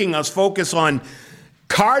of making us focus on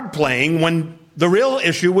card playing when the real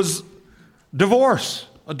issue was divorce,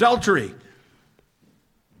 adultery.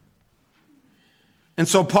 And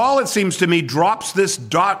so Paul, it seems to me, drops this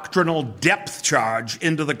doctrinal depth charge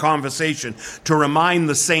into the conversation to remind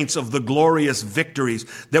the saints of the glorious victories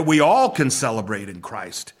that we all can celebrate in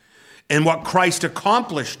Christ and what Christ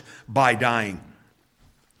accomplished by dying.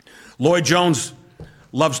 Lloyd Jones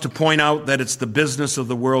loves to point out that it's the business of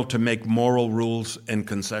the world to make moral rules and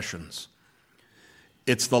concessions.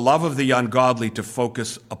 It's the love of the ungodly to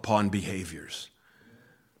focus upon behaviors.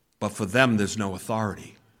 But for them, there's no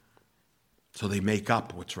authority. So they make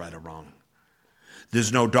up what's right or wrong.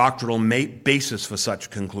 There's no doctrinal basis for such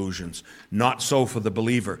conclusions. Not so for the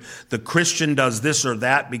believer. The Christian does this or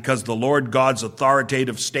that because the Lord God's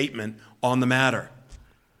authoritative statement on the matter.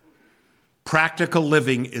 Practical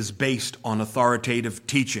living is based on authoritative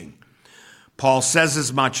teaching. Paul says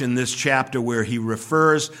as much in this chapter where he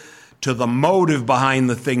refers to the motive behind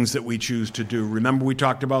the things that we choose to do. Remember we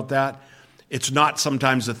talked about that? It's not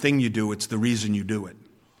sometimes the thing you do, it's the reason you do it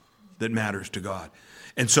that matters to God.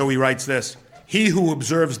 And so he writes this, he who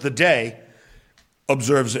observes the day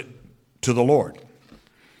observes it to the Lord.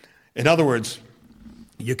 In other words,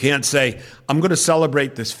 you can't say, I'm going to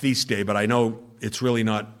celebrate this feast day, but I know it's really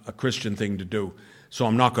not a Christian thing to do, so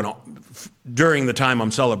I'm not going to, during the time I'm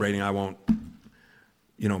celebrating, I won't,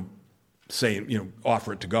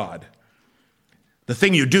 offer it to God. The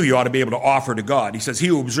thing you do, you ought to be able to offer to God. He says, he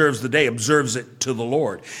who observes the day observes it to the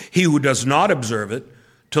Lord. He who does not observe it,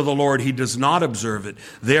 to the Lord, he does not observe it.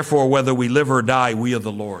 Therefore, whether we live or die, we are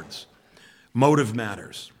the Lord's. Motive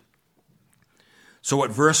matters. So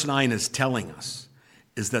what verse 9 is telling us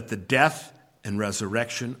is that the death and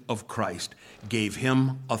resurrection of Christ gave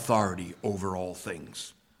him authority over all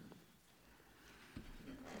things.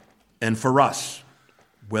 And for us,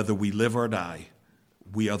 whether we live or die,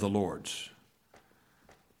 we are the Lord's.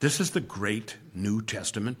 This is the great New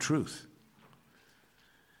Testament truth.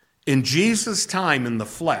 In Jesus' time in the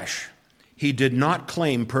flesh, he did not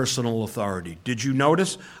claim personal authority. Did you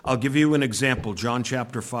notice? I'll give you an example. John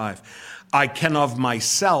chapter 5. I can of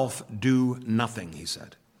myself do nothing, he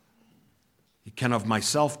said. I can of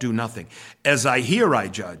myself do nothing. As I hear, I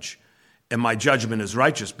judge, and my judgment is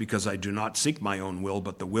righteous because I do not seek my own will,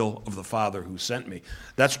 but the will of the Father who sent me.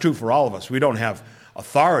 That's true for all of us. We don't have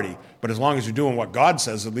authority, but as long as you're doing what God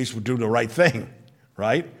says, at least we're doing the right thing,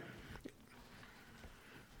 right?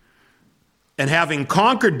 And having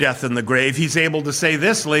conquered death in the grave, he's able to say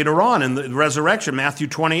this later on in the resurrection, Matthew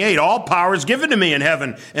 28, all power is given to me in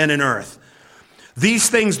heaven and in earth. These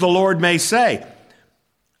things the Lord may say,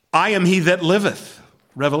 I am he that liveth,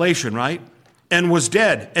 Revelation, right? And was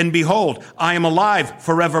dead, and behold, I am alive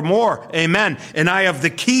forevermore, amen. And I have the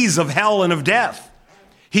keys of hell and of death.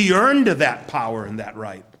 He earned that power and that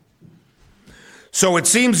right. So it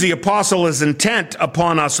seems the apostle is intent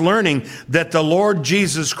upon us learning that the Lord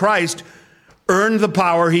Jesus Christ earned the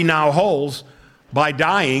power he now holds by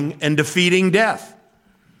dying and defeating death.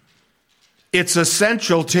 It's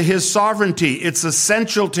essential to his sovereignty. It's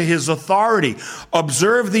essential to his authority.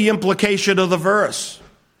 Observe the implication of the verse.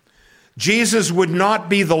 Jesus would not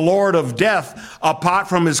be the Lord of death apart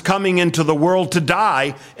from his coming into the world to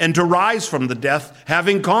die and to rise from the death,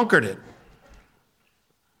 having conquered it.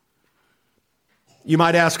 You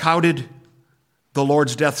might ask, how did the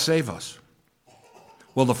Lord's death save us?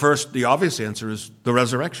 Well, the obvious answer is the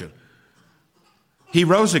resurrection. He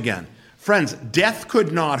rose again. Friends, death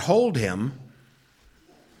could not hold him.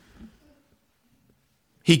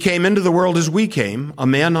 He came into the world as we came, a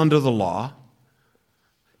man under the law.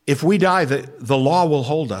 If we die, the law will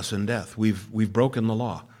hold us in death. We've broken the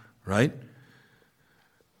law, right?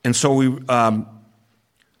 And so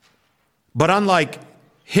but unlike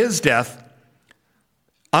his death,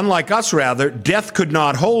 unlike us rather, death could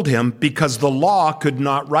not hold him because the law could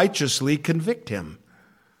not righteously convict him,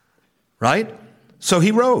 right? So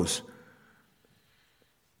he rose.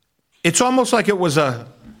 It's almost like it was a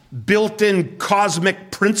built-in cosmic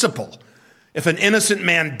principle. If an innocent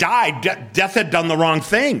man died, death had done the wrong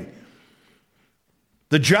thing.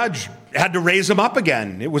 The judge had to raise him up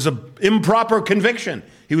again. It was an improper conviction.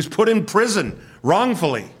 He was put in prison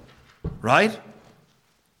wrongfully, right?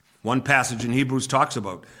 One passage in Hebrews talks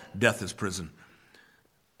about death as prison.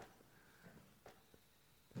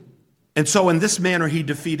 And so in this manner he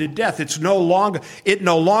defeated death. It no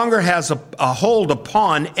longer has a hold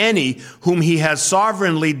upon any whom he has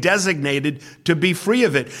sovereignly designated to be free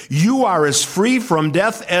of it. You are as free from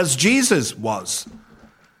death as Jesus was.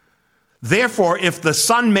 Therefore, if the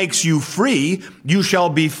Son makes you free, you shall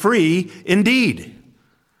be free indeed.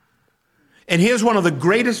 And here's one of the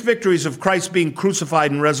greatest victories of Christ being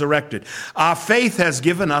crucified and resurrected. Our faith has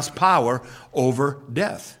given us power over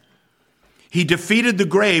death. He defeated the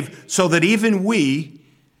grave so that even we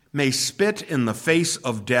may spit in the face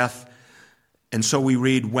of death. And so we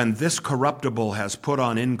read, when this corruptible has put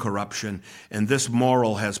on incorruption, and this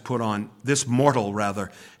mortal has put on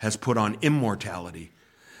immortality,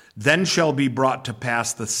 then shall be brought to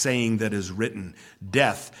pass the saying that is written,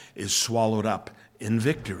 death is swallowed up in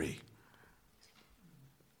victory.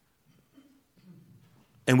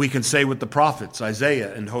 And we can say with the prophets,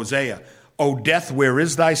 Isaiah and Hosea, O death, where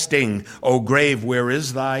is thy sting? O grave, where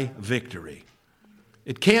is thy victory?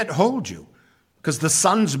 It can't hold you because the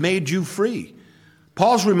Son's made you free.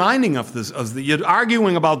 Paul's reminding of this, you're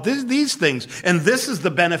arguing about these things, and this is the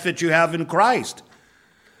benefit you have in Christ.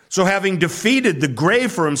 So having defeated the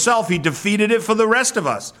grave for himself, he defeated it for the rest of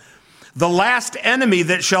us. The last enemy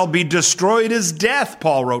that shall be destroyed is death,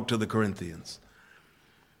 Paul wrote to the Corinthians.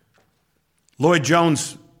 Lloyd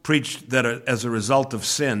Jones preached that as a result of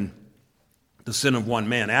sin, the sin of one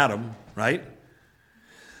man, Adam, right?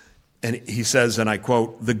 And he says, and I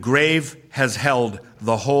quote, the grave has held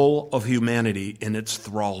the whole of humanity in its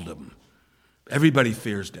thraldom. Everybody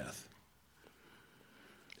fears death.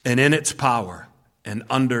 And in its power and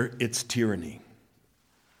under its tyranny.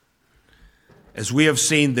 As we have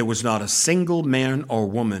seen, there was not a single man or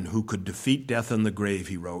woman who could defeat death in the grave,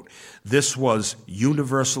 he wrote. This was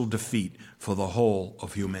universal defeat for the whole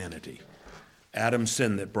of humanity. Adam's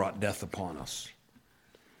sin that brought death upon us.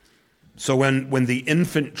 So when the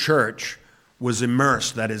infant church was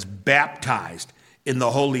immersed, that is, baptized in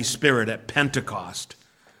the Holy Spirit at Pentecost,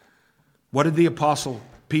 what did the Apostle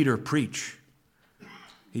Peter preach?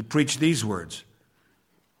 He preached these words,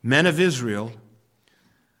 men of Israel,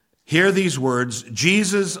 hear these words,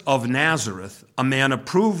 Jesus of Nazareth, a man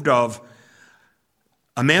approved of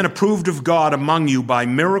God among you by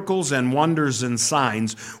miracles and wonders and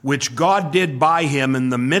signs, which God did by him in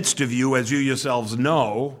the midst of you, as you yourselves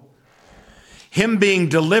know, him being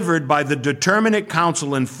delivered by the determinate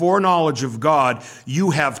counsel and foreknowledge of God,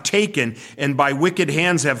 you have taken, and by wicked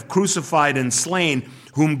hands have crucified and slain,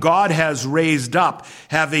 whom God has raised up,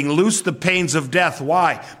 having loosed the pains of death.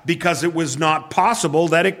 Why? Because it was not possible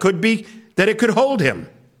that it could hold him.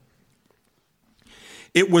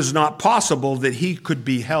 It was not possible that he could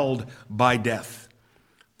be held by death.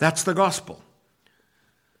 That's the gospel.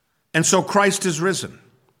 And so Christ is risen.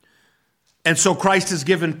 And so Christ is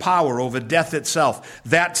given power over death itself.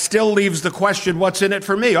 That still leaves the question, what's in it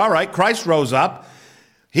for me? All right, Christ rose up.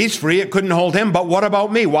 He's free. It couldn't hold him. But what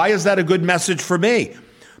about me? Why is that a good message for me?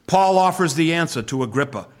 Paul offers the answer to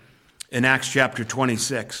Agrippa in Acts chapter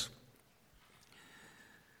 26.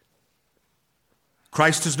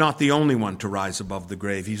 Christ is not the only one to rise above the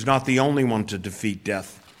grave. He's not the only one to defeat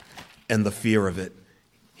death and the fear of it.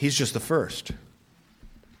 He's just the first.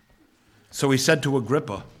 So he said to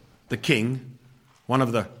Agrippa, the king, one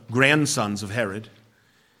of the grandsons of Herod,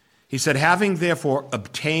 he said, having therefore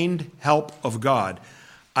obtained help of God,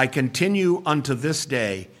 I continue unto this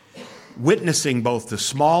day witnessing both the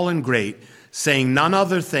small and great, saying none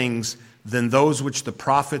other things than those which the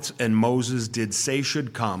prophets and Moses did say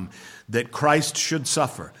should come, that Christ should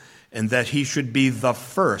suffer, and that he should be the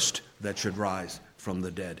first that should rise from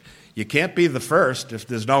the dead. You can't be the first if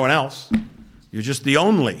there's no one else. You're just the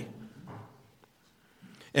only.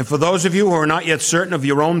 And for those of you who are not yet certain of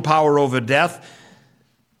your own power over death,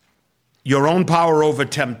 your own power over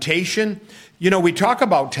temptation, we talk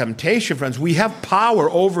about temptation, friends. We have power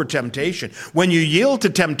over temptation. When you yield to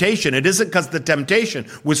temptation, it isn't because the temptation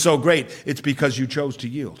was so great. It's because you chose to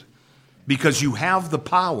yield. Because you have the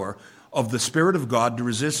power of the Spirit of God to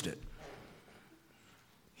resist it.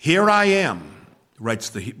 Here I am, writes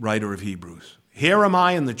the writer of Hebrews. Here am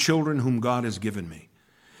I and the children whom God has given me.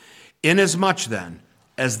 Inasmuch then,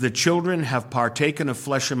 as the children have partaken of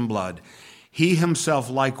flesh and blood, he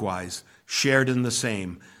himself likewise shared in the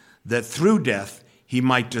same, that through death he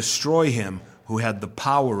might destroy him who had the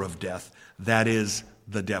power of death, that is,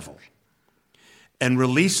 the devil, and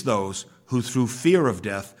release those who through fear of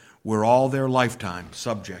death were all their lifetime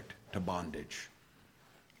subject to bondage.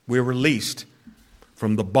 We're released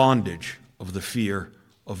from the bondage of the fear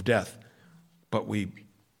of death. But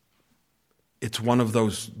it's one of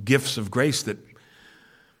those gifts of grace that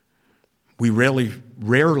we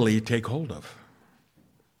rarely take hold of.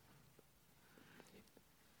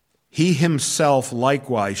 He himself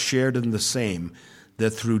likewise shared in the same,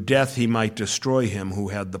 that through death he might destroy him who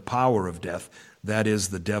had the power of death, that is,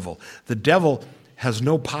 the devil. The devil has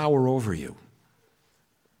no power over you,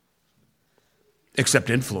 except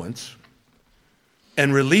influence,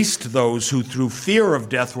 and released those who through fear of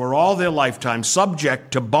death were all their lifetime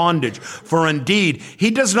subject to bondage. For indeed,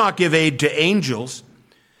 he does not give aid to angels.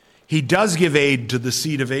 He does give aid to the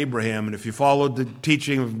seed of Abraham. And if you followed the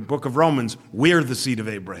teaching of the book of Romans, we're the seed of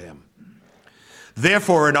Abraham.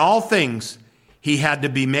 Therefore, in all things, he had to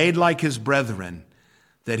be made like his brethren,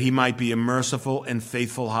 that he might be a merciful and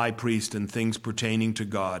faithful high priest in things pertaining to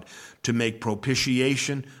God, to make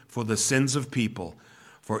propitiation for the sins of people.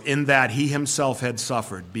 For in that he himself had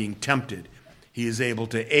suffered, being tempted, he is able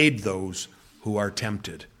to aid those who are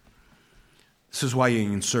tempted. This is why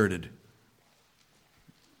you inserted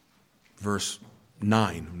verse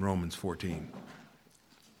 9 in Romans 14.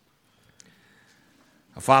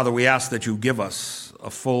 Father, we ask that you give us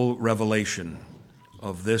a full revelation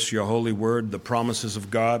of this, your holy word, the promises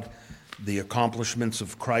of God, the accomplishments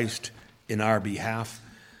of Christ in our behalf,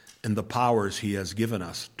 and the powers he has given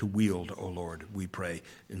us to wield, O Lord, we pray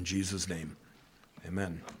in Jesus' name.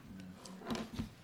 Amen.